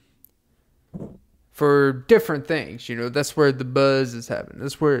 For different things, that's where the buzz is happening.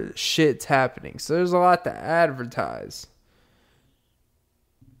 That's where shit's happening. So there's a lot to advertise.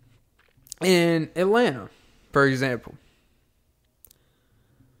 In Atlanta, for example.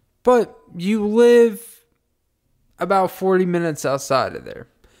 But you live about 40 minutes outside of there.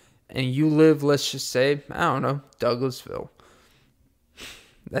 And you live, let's just say, I don't know, Douglasville.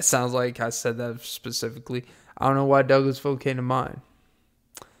 That sounds like I said that specifically. I don't know why Douglasville came to mind.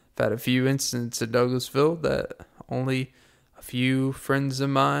 I've had a few incidents at Douglasville that only a few friends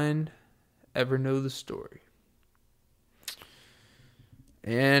of mine ever know the story.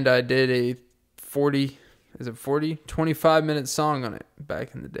 And I did a 25-minute song on it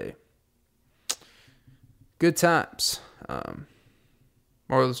back in the day. Good times.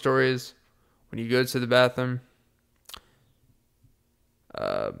 Moral of the story is, when you go to the bathroom,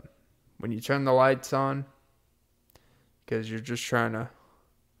 when you turn the lights on, because you're just trying to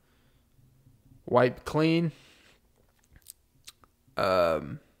wipe clean,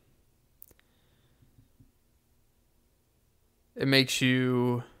 it makes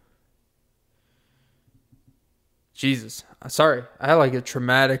you... Jesus. Sorry. I had like a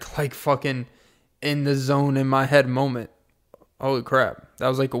traumatic, fucking in the zone in my head moment. Holy crap. That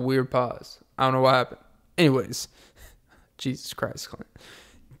was like a weird pause. I don't know what happened. Anyways. Jesus Christ, Clint.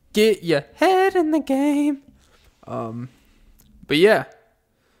 Get your head in the game. But yeah.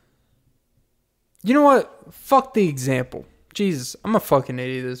 You know what? Fuck the example. Jesus. I'm a fucking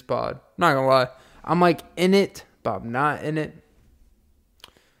idiot this pod. I'm not gonna lie. I'm like in it, but I'm not in it.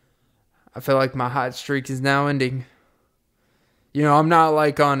 I feel like my hot streak is now ending. I'm not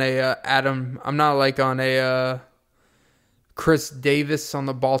like on a I'm not like on a Chris Davis on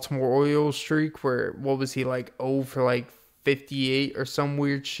the Baltimore Orioles streak where, what was he, like 0 for 58 or some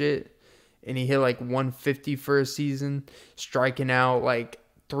weird shit, and he hit 150 for a season, striking out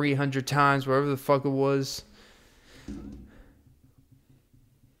 300 times, whatever the fuck it was.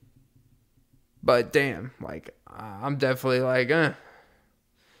 But damn, I'm definitely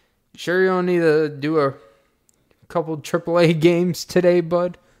sure you don't need to do a couple AAA games today,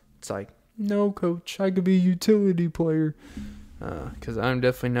 bud? It's no, coach, I could be a utility player. Because I'm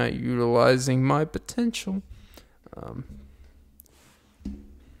definitely not utilizing my potential.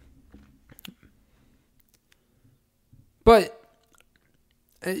 But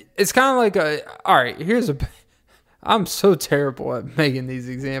it's kind of alright, I'm so terrible at making these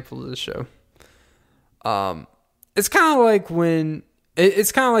examples of the show. It's kind of like when...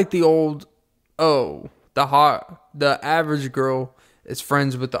 It's kind of like the old, the average girl is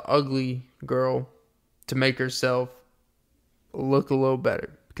friends with the ugly girl to make herself look a little better,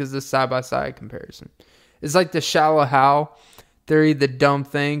 because the side-by-side comparison. It's like the shallow Hal theory, the dumb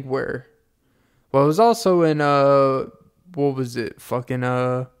thing where, it was also in, what was it, fucking,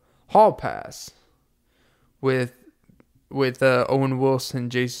 Hall Pass with Owen Wilson,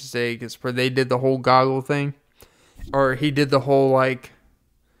 Jason Sudeikis, where they did the whole goggle thing. Or he did the whole,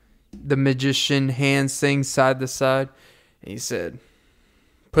 the magician hands thing side to side. And he said,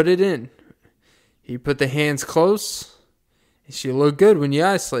 put it in. He put the hands close. And she looked good when you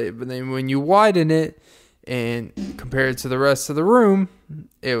isolate it. But then when you widen it and compare it to the rest of the room,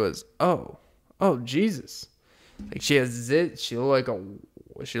 it was, oh, Jesus. She has zit. She looked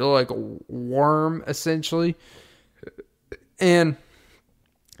like a worm, essentially. And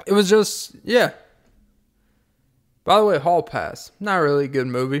it was just, yeah. By the way, Hall Pass, not really a good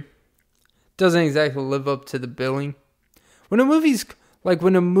movie. Doesn't exactly live up to the billing. When a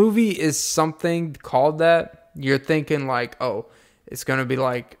movie is something called that, you're thinking it's gonna be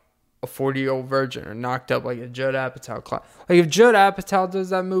like a 40-year-old virgin or knocked up like a Judd Apatow class. If Judd Apatow does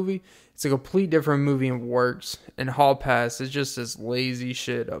that movie, it's a complete different movie and works. And Hall Pass is just this lazy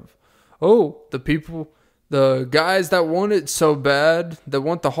shit of, the guys that want it so bad, that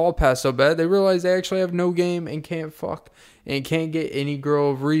want the Hall Pass so bad, they realize they actually have no game and can't fuck and can't get any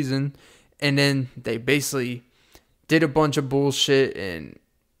girl of reason. And then they basically did a bunch of bullshit, and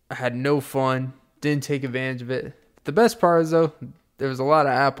I had no fun. Didn't take advantage of it. The best part is, though, there was a lot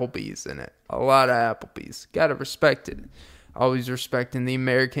of Applebee's in it. A lot of Applebee's. Gotta respect it. Always respecting the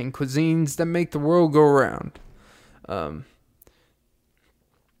American cuisines that make the world go round.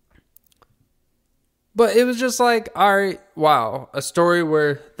 But it was just like, all right, wow. A story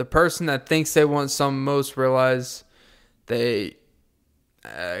where the person that thinks they want something most realize they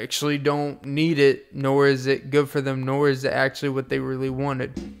actually don't need it, nor is it good for them, nor is it actually what they really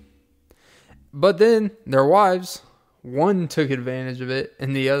wanted. But then their wives, one took advantage of it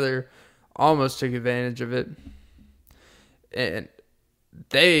and the other almost took advantage of it. And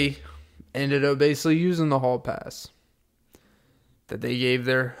they ended up basically using the hall pass that they gave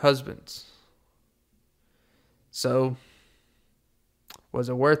their husbands. So, was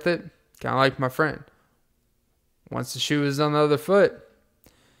it worth it? Kind of like my friend. Once the shoe was on the other foot,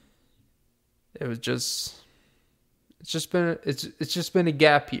 it's just been a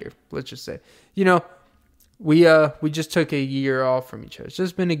gap year. Let's just say, we just took a year off from each other. It's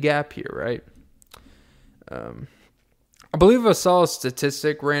just been a gap year, right? I believe I saw a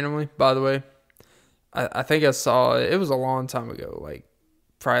statistic randomly. By the way, I think I saw it. It was a long time ago, like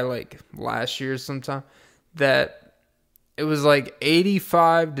probably like last year sometime. That it was like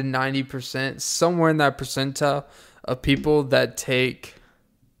 85 to 90%, somewhere in that percentile of people that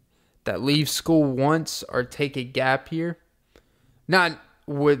leave school once or take a gap year.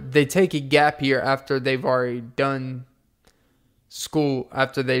 They take a gap year after they've already done school,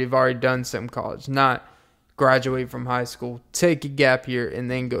 after they've already done some college, not graduate from high school, take a gap year, and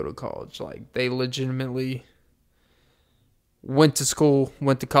then go to college. Like, they legitimately went to school,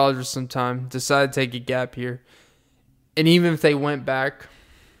 went to college for some time, decided to take a gap year. And even if they went back,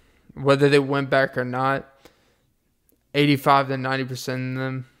 whether they went back or not, 85 to 90% of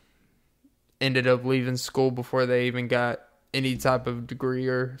them ended up leaving school before they even got any type of degree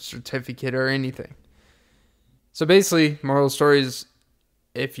or certificate or anything. So basically, moral of the story is,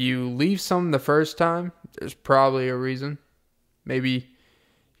 if you leave something the first time, there's probably a reason. Maybe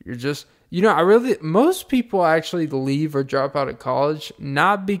you're just... most people actually leave or drop out of college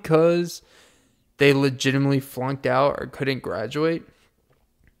not because they legitimately flunked out or couldn't graduate.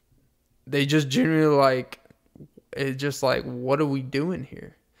 They just generally what are we doing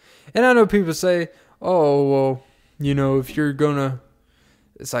here? And I know people say, oh, well, if you're gonna,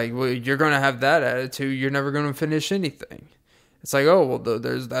 it's like, well, you're gonna have that attitude, you're never gonna finish anything. It's like, oh, well,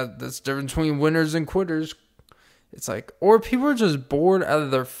 there's that's the difference between winners and quitters. It's like, or people are just bored out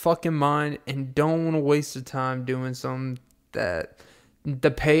of their fucking mind and don't want to waste the time doing something that the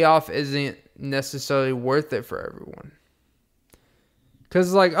payoff isn't necessarily worth it for everyone.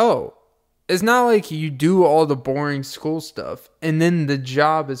 Because, like, it's not like you do all the boring school stuff and then the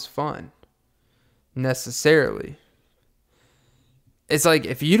job is fun, necessarily. It's like,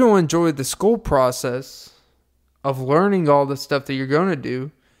 if you don't enjoy the school process of learning all the stuff that you're going to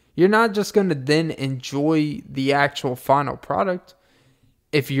do, you're not just going to then enjoy the actual final product.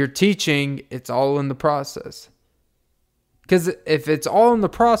 If you're teaching, it's all in the process. Because if it's all in the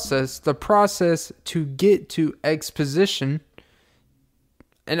process to get to exposition,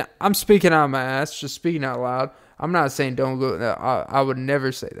 and I'm speaking out of my ass, just speaking out loud. I'm not saying don't go. I would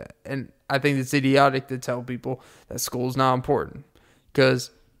never say that. And I think it's idiotic to tell people that school's not important.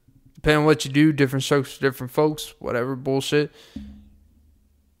 Because depending on what you do, different strokes for different folks, whatever bullshit.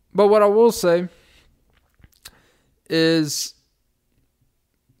 But what I will say is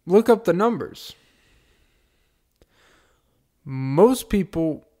look up the numbers. Most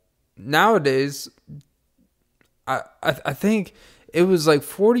people nowadays, I think it was like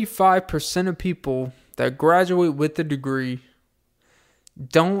 45% of people that graduate with a degree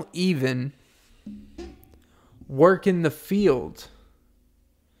don't even work in the field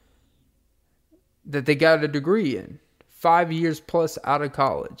that they got a degree in. 5 years plus out of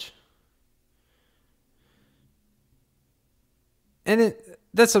college. And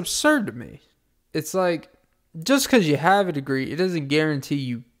that's absurd to me. It's like, just because you have a degree, it doesn't guarantee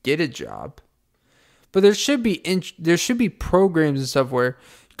you get a job. But there should be programs and stuff where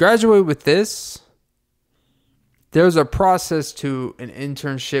you graduate with this, there's a process to an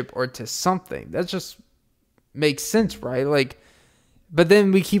internship or to something. That just makes sense, right? Like, but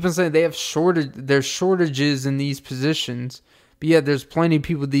then we keep on saying there's shortages in these positions. But yet there's plenty of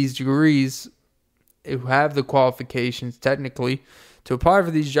people with these degrees who have the qualifications technically to apply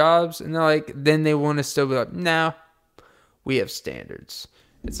for these jobs. And they're like, then they want to still be like, nah, we have standards.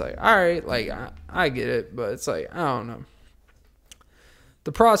 It's like, all right, like I get it. But it's like, I don't know.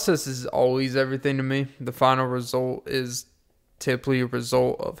 The process is always everything to me. The final result is typically a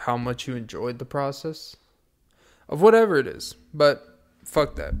result of how much you enjoyed the process. of whatever it is. But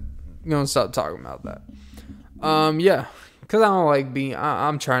fuck that. I'm gonna stop talking about that. Yeah, because I don't like being.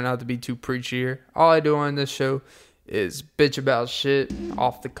 I'm trying not to be too preachy here. All I do on this show is bitch about shit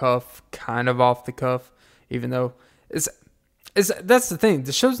off the cuff, kind of off the cuff, even though it's that's the thing.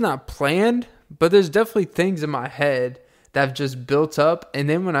 The show's not planned, but there's definitely things in my head that have just built up, and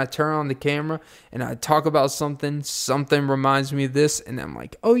then when I turn on the camera and I talk about something reminds me of this, and I'm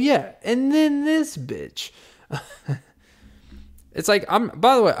like, oh yeah, and then this bitch. It's like,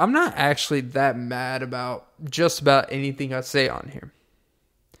 by the way, I'm not actually that mad about just about anything I say on here.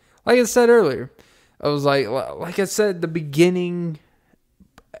 Like I said earlier, I was like I said at the beginning,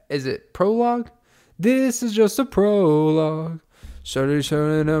 is it prologue? This is just a prologue. Started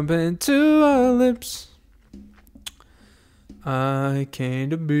showing up into our lips. I came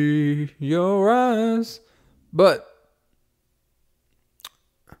to be your eyes. But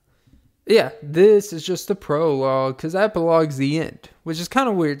yeah, this is just the prologue, because epilogue's the end, which is kind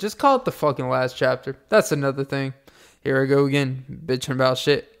of weird. Just call it the fucking last chapter. That's another thing. Here I go again, bitching about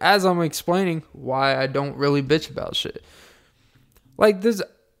shit, as I'm explaining why I don't really bitch about shit. Like this,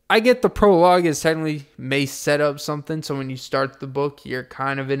 I get the prologue is technically may set up something, so when you start the book, you're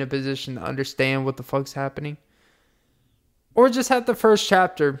kind of in a position to understand what the fuck's happening. Or just have the first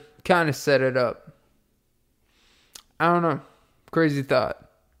chapter kind of set it up. I don't know. Crazy thought.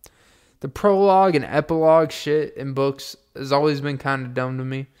 The prologue and epilogue shit in books has always been kind of dumb to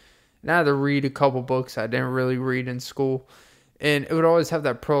me. And I had to read a couple books I didn't really read in school. And it would always have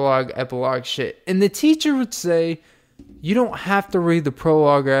that prologue, epilogue shit. And the teacher would say, you don't have to read the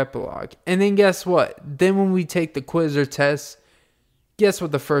prologue or epilogue. And then guess what? Then when we take the quiz or test, guess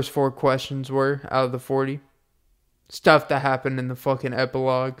what the first 4 questions were out of the 40? Stuff that happened in the fucking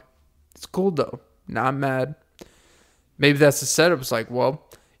epilogue. It's cool though. Not mad. Maybe that's the setup. It's like, well,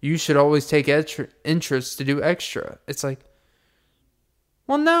 you should always take interest to do extra. It's like,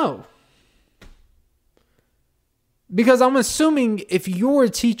 well, no. Because I'm assuming if you're a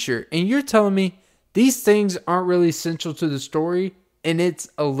teacher and you're telling me these things aren't really essential to the story and it's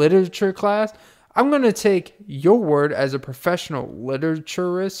a literature class, I'm going to take your word as a professional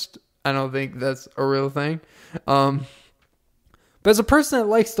literaturist. I don't think that's a real thing. But as a person that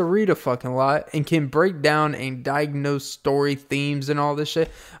likes to read a fucking lot and can break down and diagnose story themes and all this shit,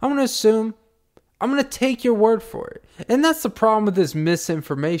 I'm going to assume, I'm going to take your word for it. And that's the problem with this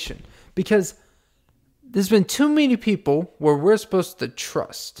misinformation. Because there's been too many people where we're supposed to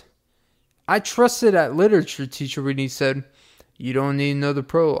trust. I trusted that literature teacher when he said, you don't need to know the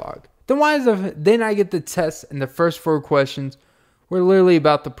prologue. Then I get the test and the first 4 questions were literally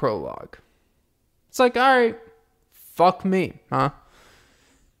about the prologue. It's like, alright, fuck me, huh?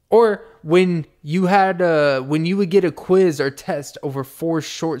 Or when you would get a quiz or test over 4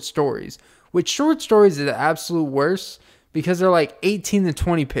 short stories, which short stories are the absolute worst because they're like 18 to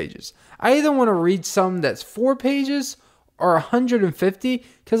 20 pages. I either want to read something that's 4 pages or 150,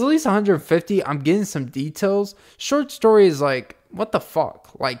 because at least 150, I'm getting some details. Short story is like, what the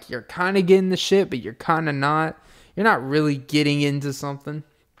fuck? Like, you're kind of getting the shit, but you're kind of not. You're not really getting into something.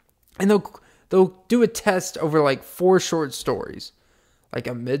 And they'll do a test over like 4 short stories. Like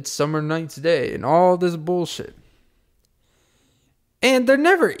A Midsummer Night's Day and all this bullshit. And they're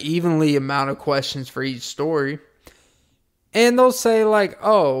never evenly amount of questions for each story. And they'll say like,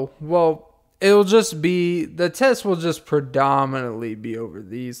 oh, well, the test will just predominantly be over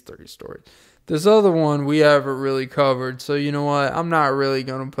these 3 stories. This other one we haven't really covered, so you know what? I'm not really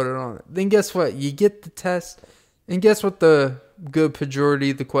going to put it on it. Then guess what? You get the test, and guess what the good majority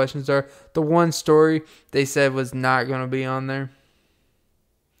of the questions are? The one story they said was not going to be on there.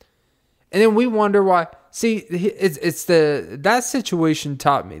 And then we wonder why. See, that situation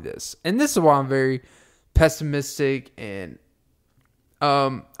taught me this. And this is why I'm very pessimistic and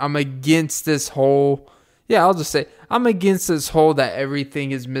I'm against this whole, I'll just say, I'm against this whole that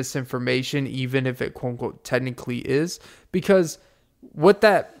everything is misinformation, even if it quote unquote technically is. Because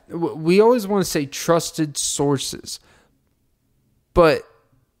we always want to say trusted sources. But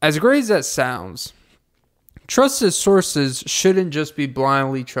as great as that sounds, trusted sources shouldn't just be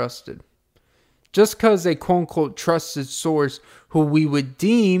blindly trusted. Just because a quote-unquote trusted source who we would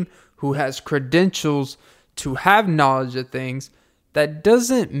deem who has credentials to have knowledge of things, that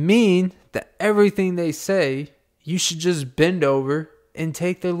doesn't mean that everything they say, you should just bend over and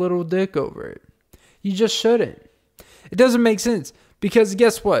take their little dick over it. You just shouldn't. It doesn't make sense. Because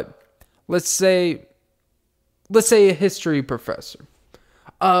guess what? Let's say a history professor.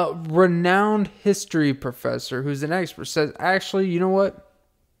 A renowned history professor who's an expert says, actually, you know what?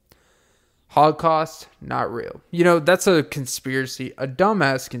 Holocaust, not real. That's a conspiracy, a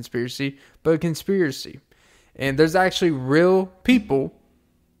dumbass conspiracy, but a conspiracy. And there's actually real people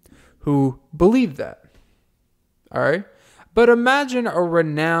who believe that. All right? But imagine a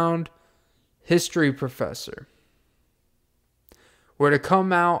renowned history professor were to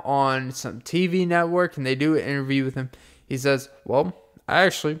come out on some TV network and they do an interview with him. He says, well,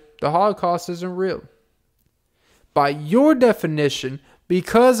 actually, the Holocaust isn't real. By your definition,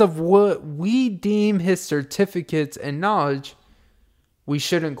 because of what we deem his certificates and knowledge, we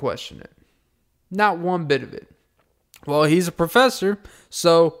shouldn't question it. Not one bit of it. Well, he's a professor,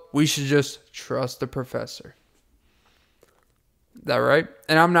 so we should just trust the professor. Is that right?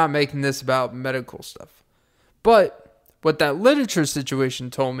 And I'm not making this about medical stuff. But what that literature situation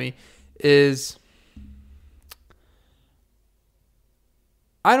told me is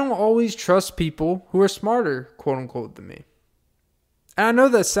I don't always trust people who are smarter, quote unquote, than me. And I know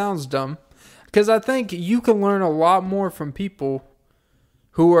that sounds dumb, because I think you can learn a lot more from people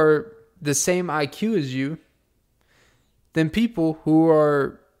who are the same IQ as you than people who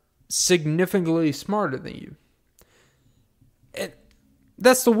are significantly smarter than you. And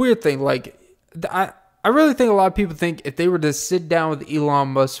that's the weird thing. Like, I really think a lot of people think if they were to sit down with Elon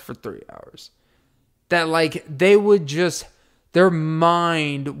Musk for 3 hours, that like they would just, their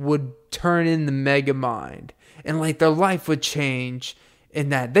mind would turn into mega mind and like their life would change,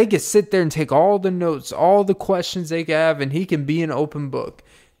 and that they could sit there and take all the notes, all the questions they could have, and he can be an open book.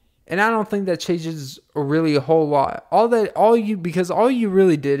 And I don't think that changes really a whole lot. Because all you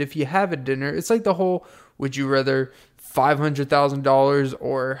really did, if you have a dinner, it's like the whole, would you rather $500,000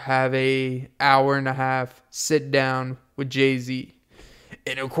 or have a hour and a half sit down with Jay-Z?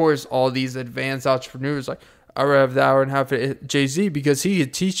 And of course, all these advanced entrepreneurs like, I would have the hour and a half with Jay-Z because he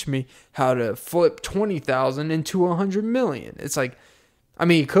could teach me how to flip 20,000 into 100 million. It's like, I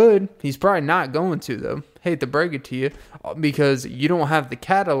mean, he could. He's probably not going to, though. Hate to break it to you, because you don't have the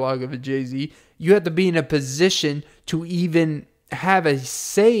catalog of a Jay-Z. You have to be in a position to even have a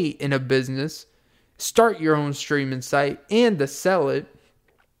say in a business, start your own streaming site, and to sell it.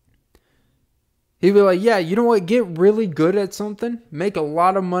 He'd be like, yeah, you know what? Get really good at something, make a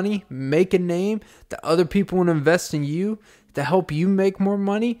lot of money, make a name that other people want to invest in you to help you make more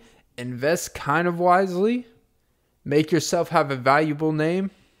money. Invest kind of wisely. Make yourself have a valuable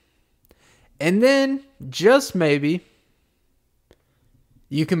name. And then, just maybe,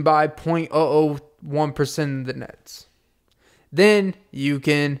 you can buy 0.001% of the nets. Then you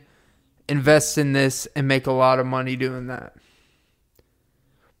can invest in this and make a lot of money doing that.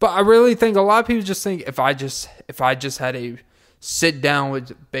 But I really think a lot of people just think if I just had a sit down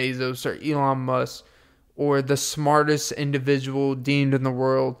with Bezos or Elon Musk or the smartest individual deemed in the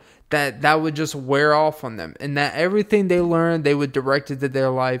world, that would just wear off on them, and that everything they learned, they would direct it to their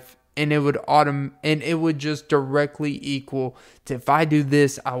life, and it would just directly equal to, if I do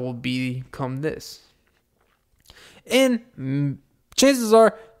this, I will become this. And chances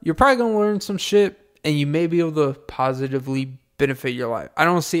are you're probably going to learn some shit, and you may be able to positively benefit your life. I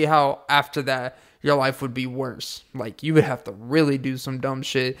don't see how after that your life would be worse. Like, you would have to really do some dumb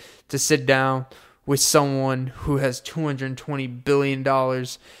shit to sit down with someone who has $220 billion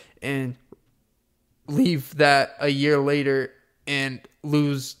and leave that a year later and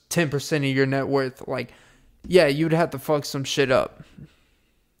lose 10% of your net worth. Like, yeah, you'd have to fuck some shit up.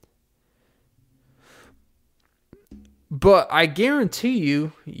 But I guarantee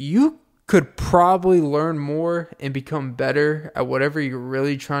you could probably learn more and become better at whatever you're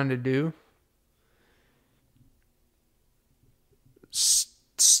really trying to do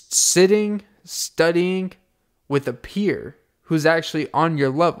sitting, studying with a peer who's actually on your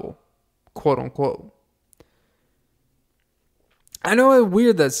level, quote unquote. I know how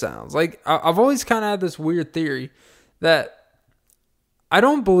weird that sounds. Like, I've always kind of had this weird theory that I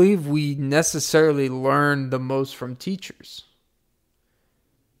don't believe we necessarily learn the most from teachers.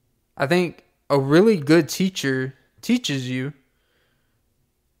 I think a really good teacher teaches you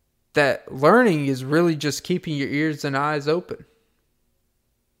that learning is really just keeping your ears and eyes open.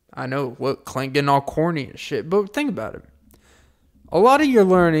 I know, what, Clint getting all corny and shit, but think about it. A lot of your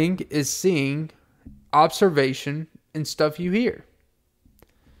learning is seeing, observation, and stuff you hear.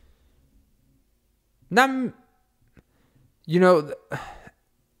 Not,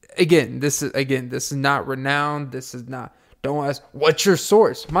 this is not renowned. This is not, don't ask, what's your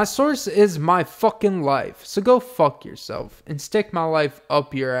source? My source is my fucking life. So go fuck yourself and stick my life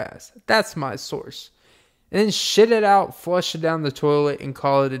up your ass. That's my source. And then shit it out, flush it down the toilet, and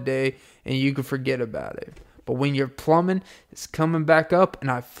call it a day, and you can forget about it. But when your plumbing is coming back up and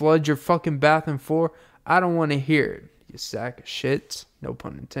I flood your fucking bathroom floor, I don't want to hear it, you sack of shits. No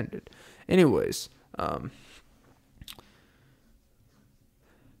pun intended. Anyways,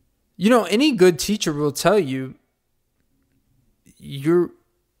 Any good teacher will tell you,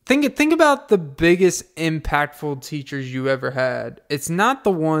 think about the biggest impactful teachers you ever had. It's not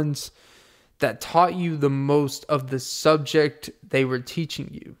the ones that taught you the most of the subject they were teaching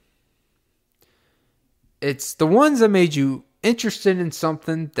you. It's the ones that made you interested in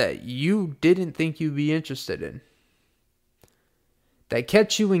something that you didn't think you'd be interested in. That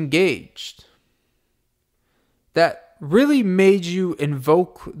kept you engaged. That really made you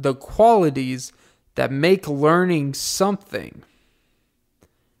invoke the qualities that make learning something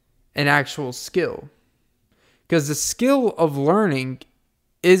an actual skill. Because the skill of learning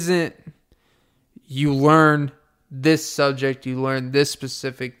isn't you learn this subject, you learn this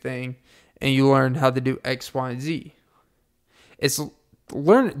specific thing, and you learn how to do X, Y, and Z.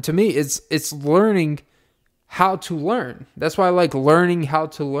 To me, it's learning how to learn. That's why I like learning how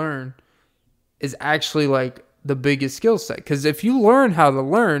to learn is actually like the biggest skill set. Because if you learn how to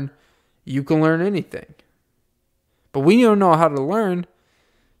learn, you can learn anything. But when you don't know how to learn,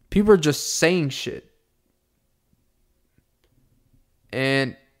 people are just saying shit.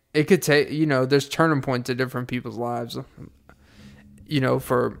 And it could take, there's turning points in different people's lives,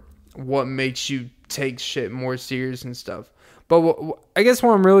 for what makes you take shit more serious and stuff. But I guess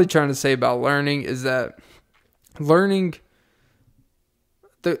what I'm really trying to say about learning is that learning,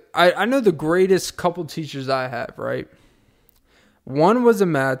 I know the greatest couple teachers I have, right? One was a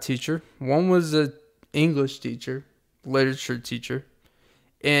math teacher. One was an English teacher, literature teacher.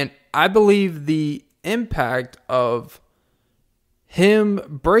 And I believe the impact of him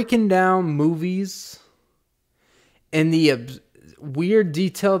breaking down movies and the weird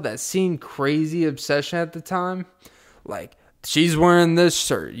detail that seemed crazy obsession at the time. Like, she's wearing this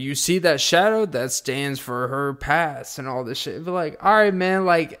shirt. You see that shadow? That stands for her past and all this shit. But like, all right, man,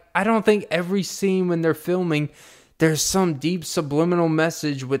 like, I don't think every scene when they're filming, there's some deep subliminal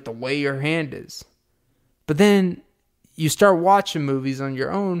message with the way your hand is. But then you start watching movies on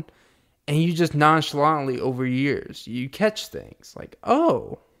your own and you just nonchalantly over years, you catch things like,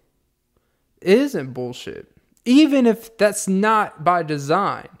 oh, it isn't bullshit. Even if that's not by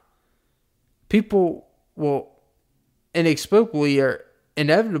design, people will inexplicably or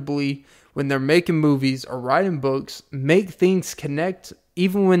inevitably, when they're making movies or writing books, make things connect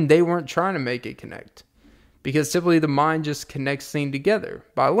even when they weren't trying to make it connect. Because simply the mind just connects things together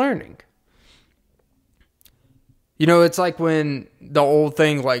by learning. It's like when the old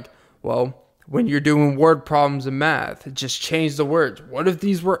thing, like, well, when you're doing word problems in math, just change the words. What if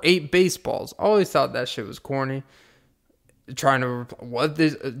these were 8 baseballs? I always thought that shit was corny. What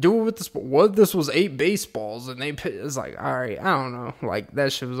if this was 8 baseballs and it's like, all right, I don't know. Like,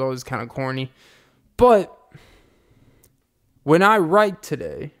 that shit was always kind of corny. But when I write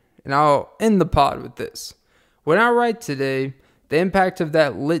today, and I'll end the pod with this. When I write today, the impact of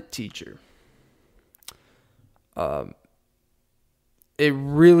that lit teacher, it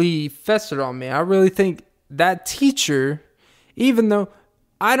really festered on me. I really think that teacher, even though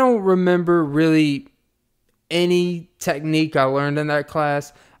I don't remember really any technique I learned in that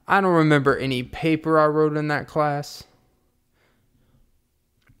class, I don't remember any paper I wrote in that class,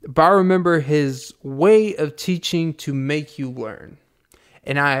 but I remember his way of teaching to make you learn.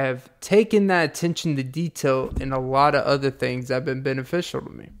 And I have taken that attention to detail in a lot of other things that have been beneficial to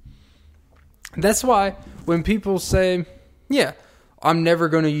me. That's why when people say, yeah, I'm never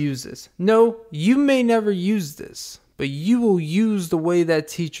going to use this. No, you may never use this, but you will use the way that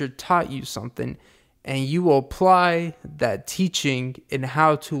teacher taught you something, and you will apply that teaching and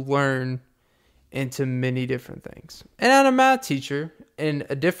how to learn into many different things. And I had a math teacher in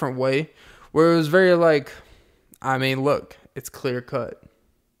a different way where it was very like, look, it's clear cut.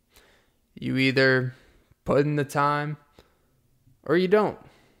 You either put in the time or you don't.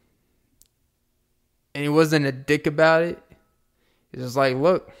 And he wasn't a dick about it. He's just like,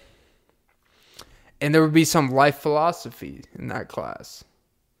 look. And there would be some life philosophy in that class.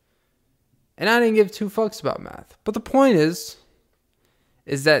 And I didn't give 2 fucks about math. But the point is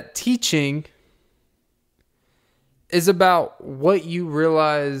that teaching is about what you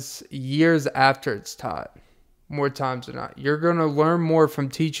realize years after it's taught. More times than not. You're going to learn more from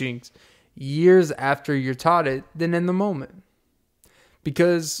teachings years after you're taught it than in the moment.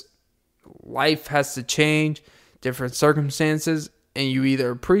 Because life has to change, different circumstances, and you either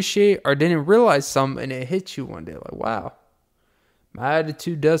appreciate or didn't realize something and it hits you one day like, wow, my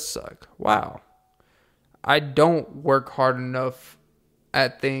attitude does suck. Wow, I don't work hard enough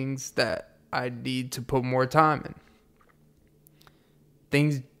at things that I need to put more time in.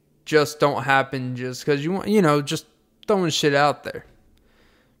 Things just don't happen just because you want, just throwing shit out there.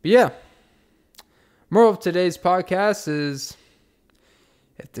 But yeah, moral of today's podcast is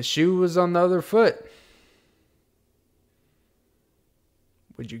If the shoe was on the other foot,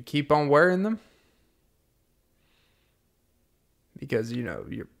 would you keep on wearing them? Because,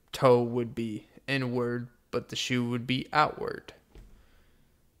 your toe would be inward, but the shoe would be outward.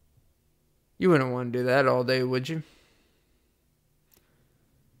 You wouldn't want to do that all day, would you?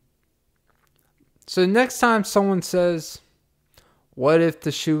 So next time someone says, what if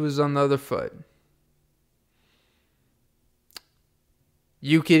the shoe was on the other foot?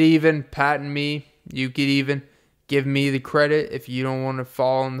 You could even patent me. You could even give me the credit if you don't want to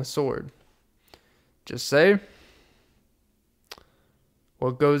fall on the sword. Just say,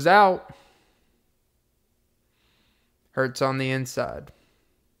 what goes out hurts on the inside.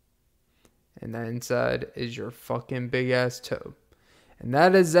 And that inside is your fucking big ass toe. And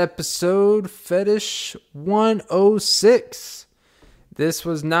that is episode Fetish 106. This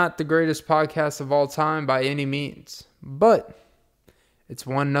was not the greatest podcast of all time by any means. But it's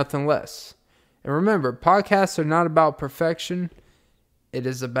one nothing less. And remember, podcasts are not about perfection. It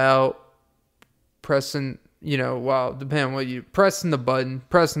is about pressing, depending on what you, pressing the button,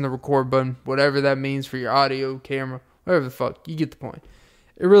 pressing the record button, whatever that means for your audio, camera, whatever the fuck. You get the point.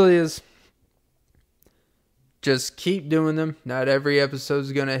 It really is. Just keep doing them. Not every episode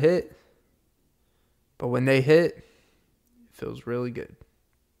is going to hit. But when they hit, it feels really good.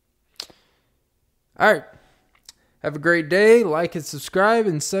 All right. Have a great day. Like and subscribe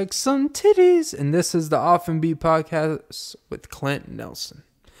and suck some titties. And this is the Off and Beat Podcast with Clint Nelson.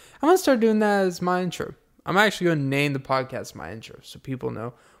 I'm going to start doing that as my intro. I'm actually going to name the podcast my intro so people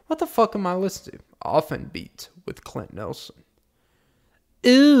know what the fuck am I listening to. Off and Beat with Clint Nelson.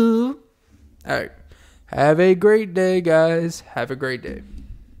 Ooh. All right. Have a great day, guys. Have a great day.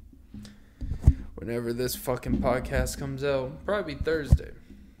 Whenever this fucking podcast comes out, probably Thursday.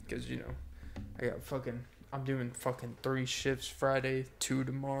 Because, I'm doing fucking 3 shifts Friday, 2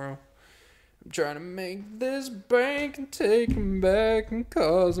 tomorrow. I'm trying to make this bank and take them back and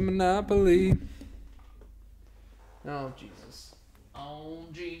cause a monopoly. Oh, Jesus. Oh,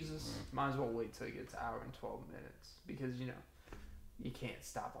 Jesus. Might as well wait till it gets an hour and 12 minutes. Because, you can't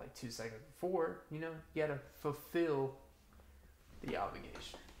stop like 2 seconds before, you gotta fulfill the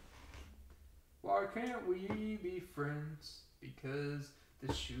obligation. Why can't we be friends? Because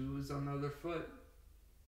the shoe is on the other foot.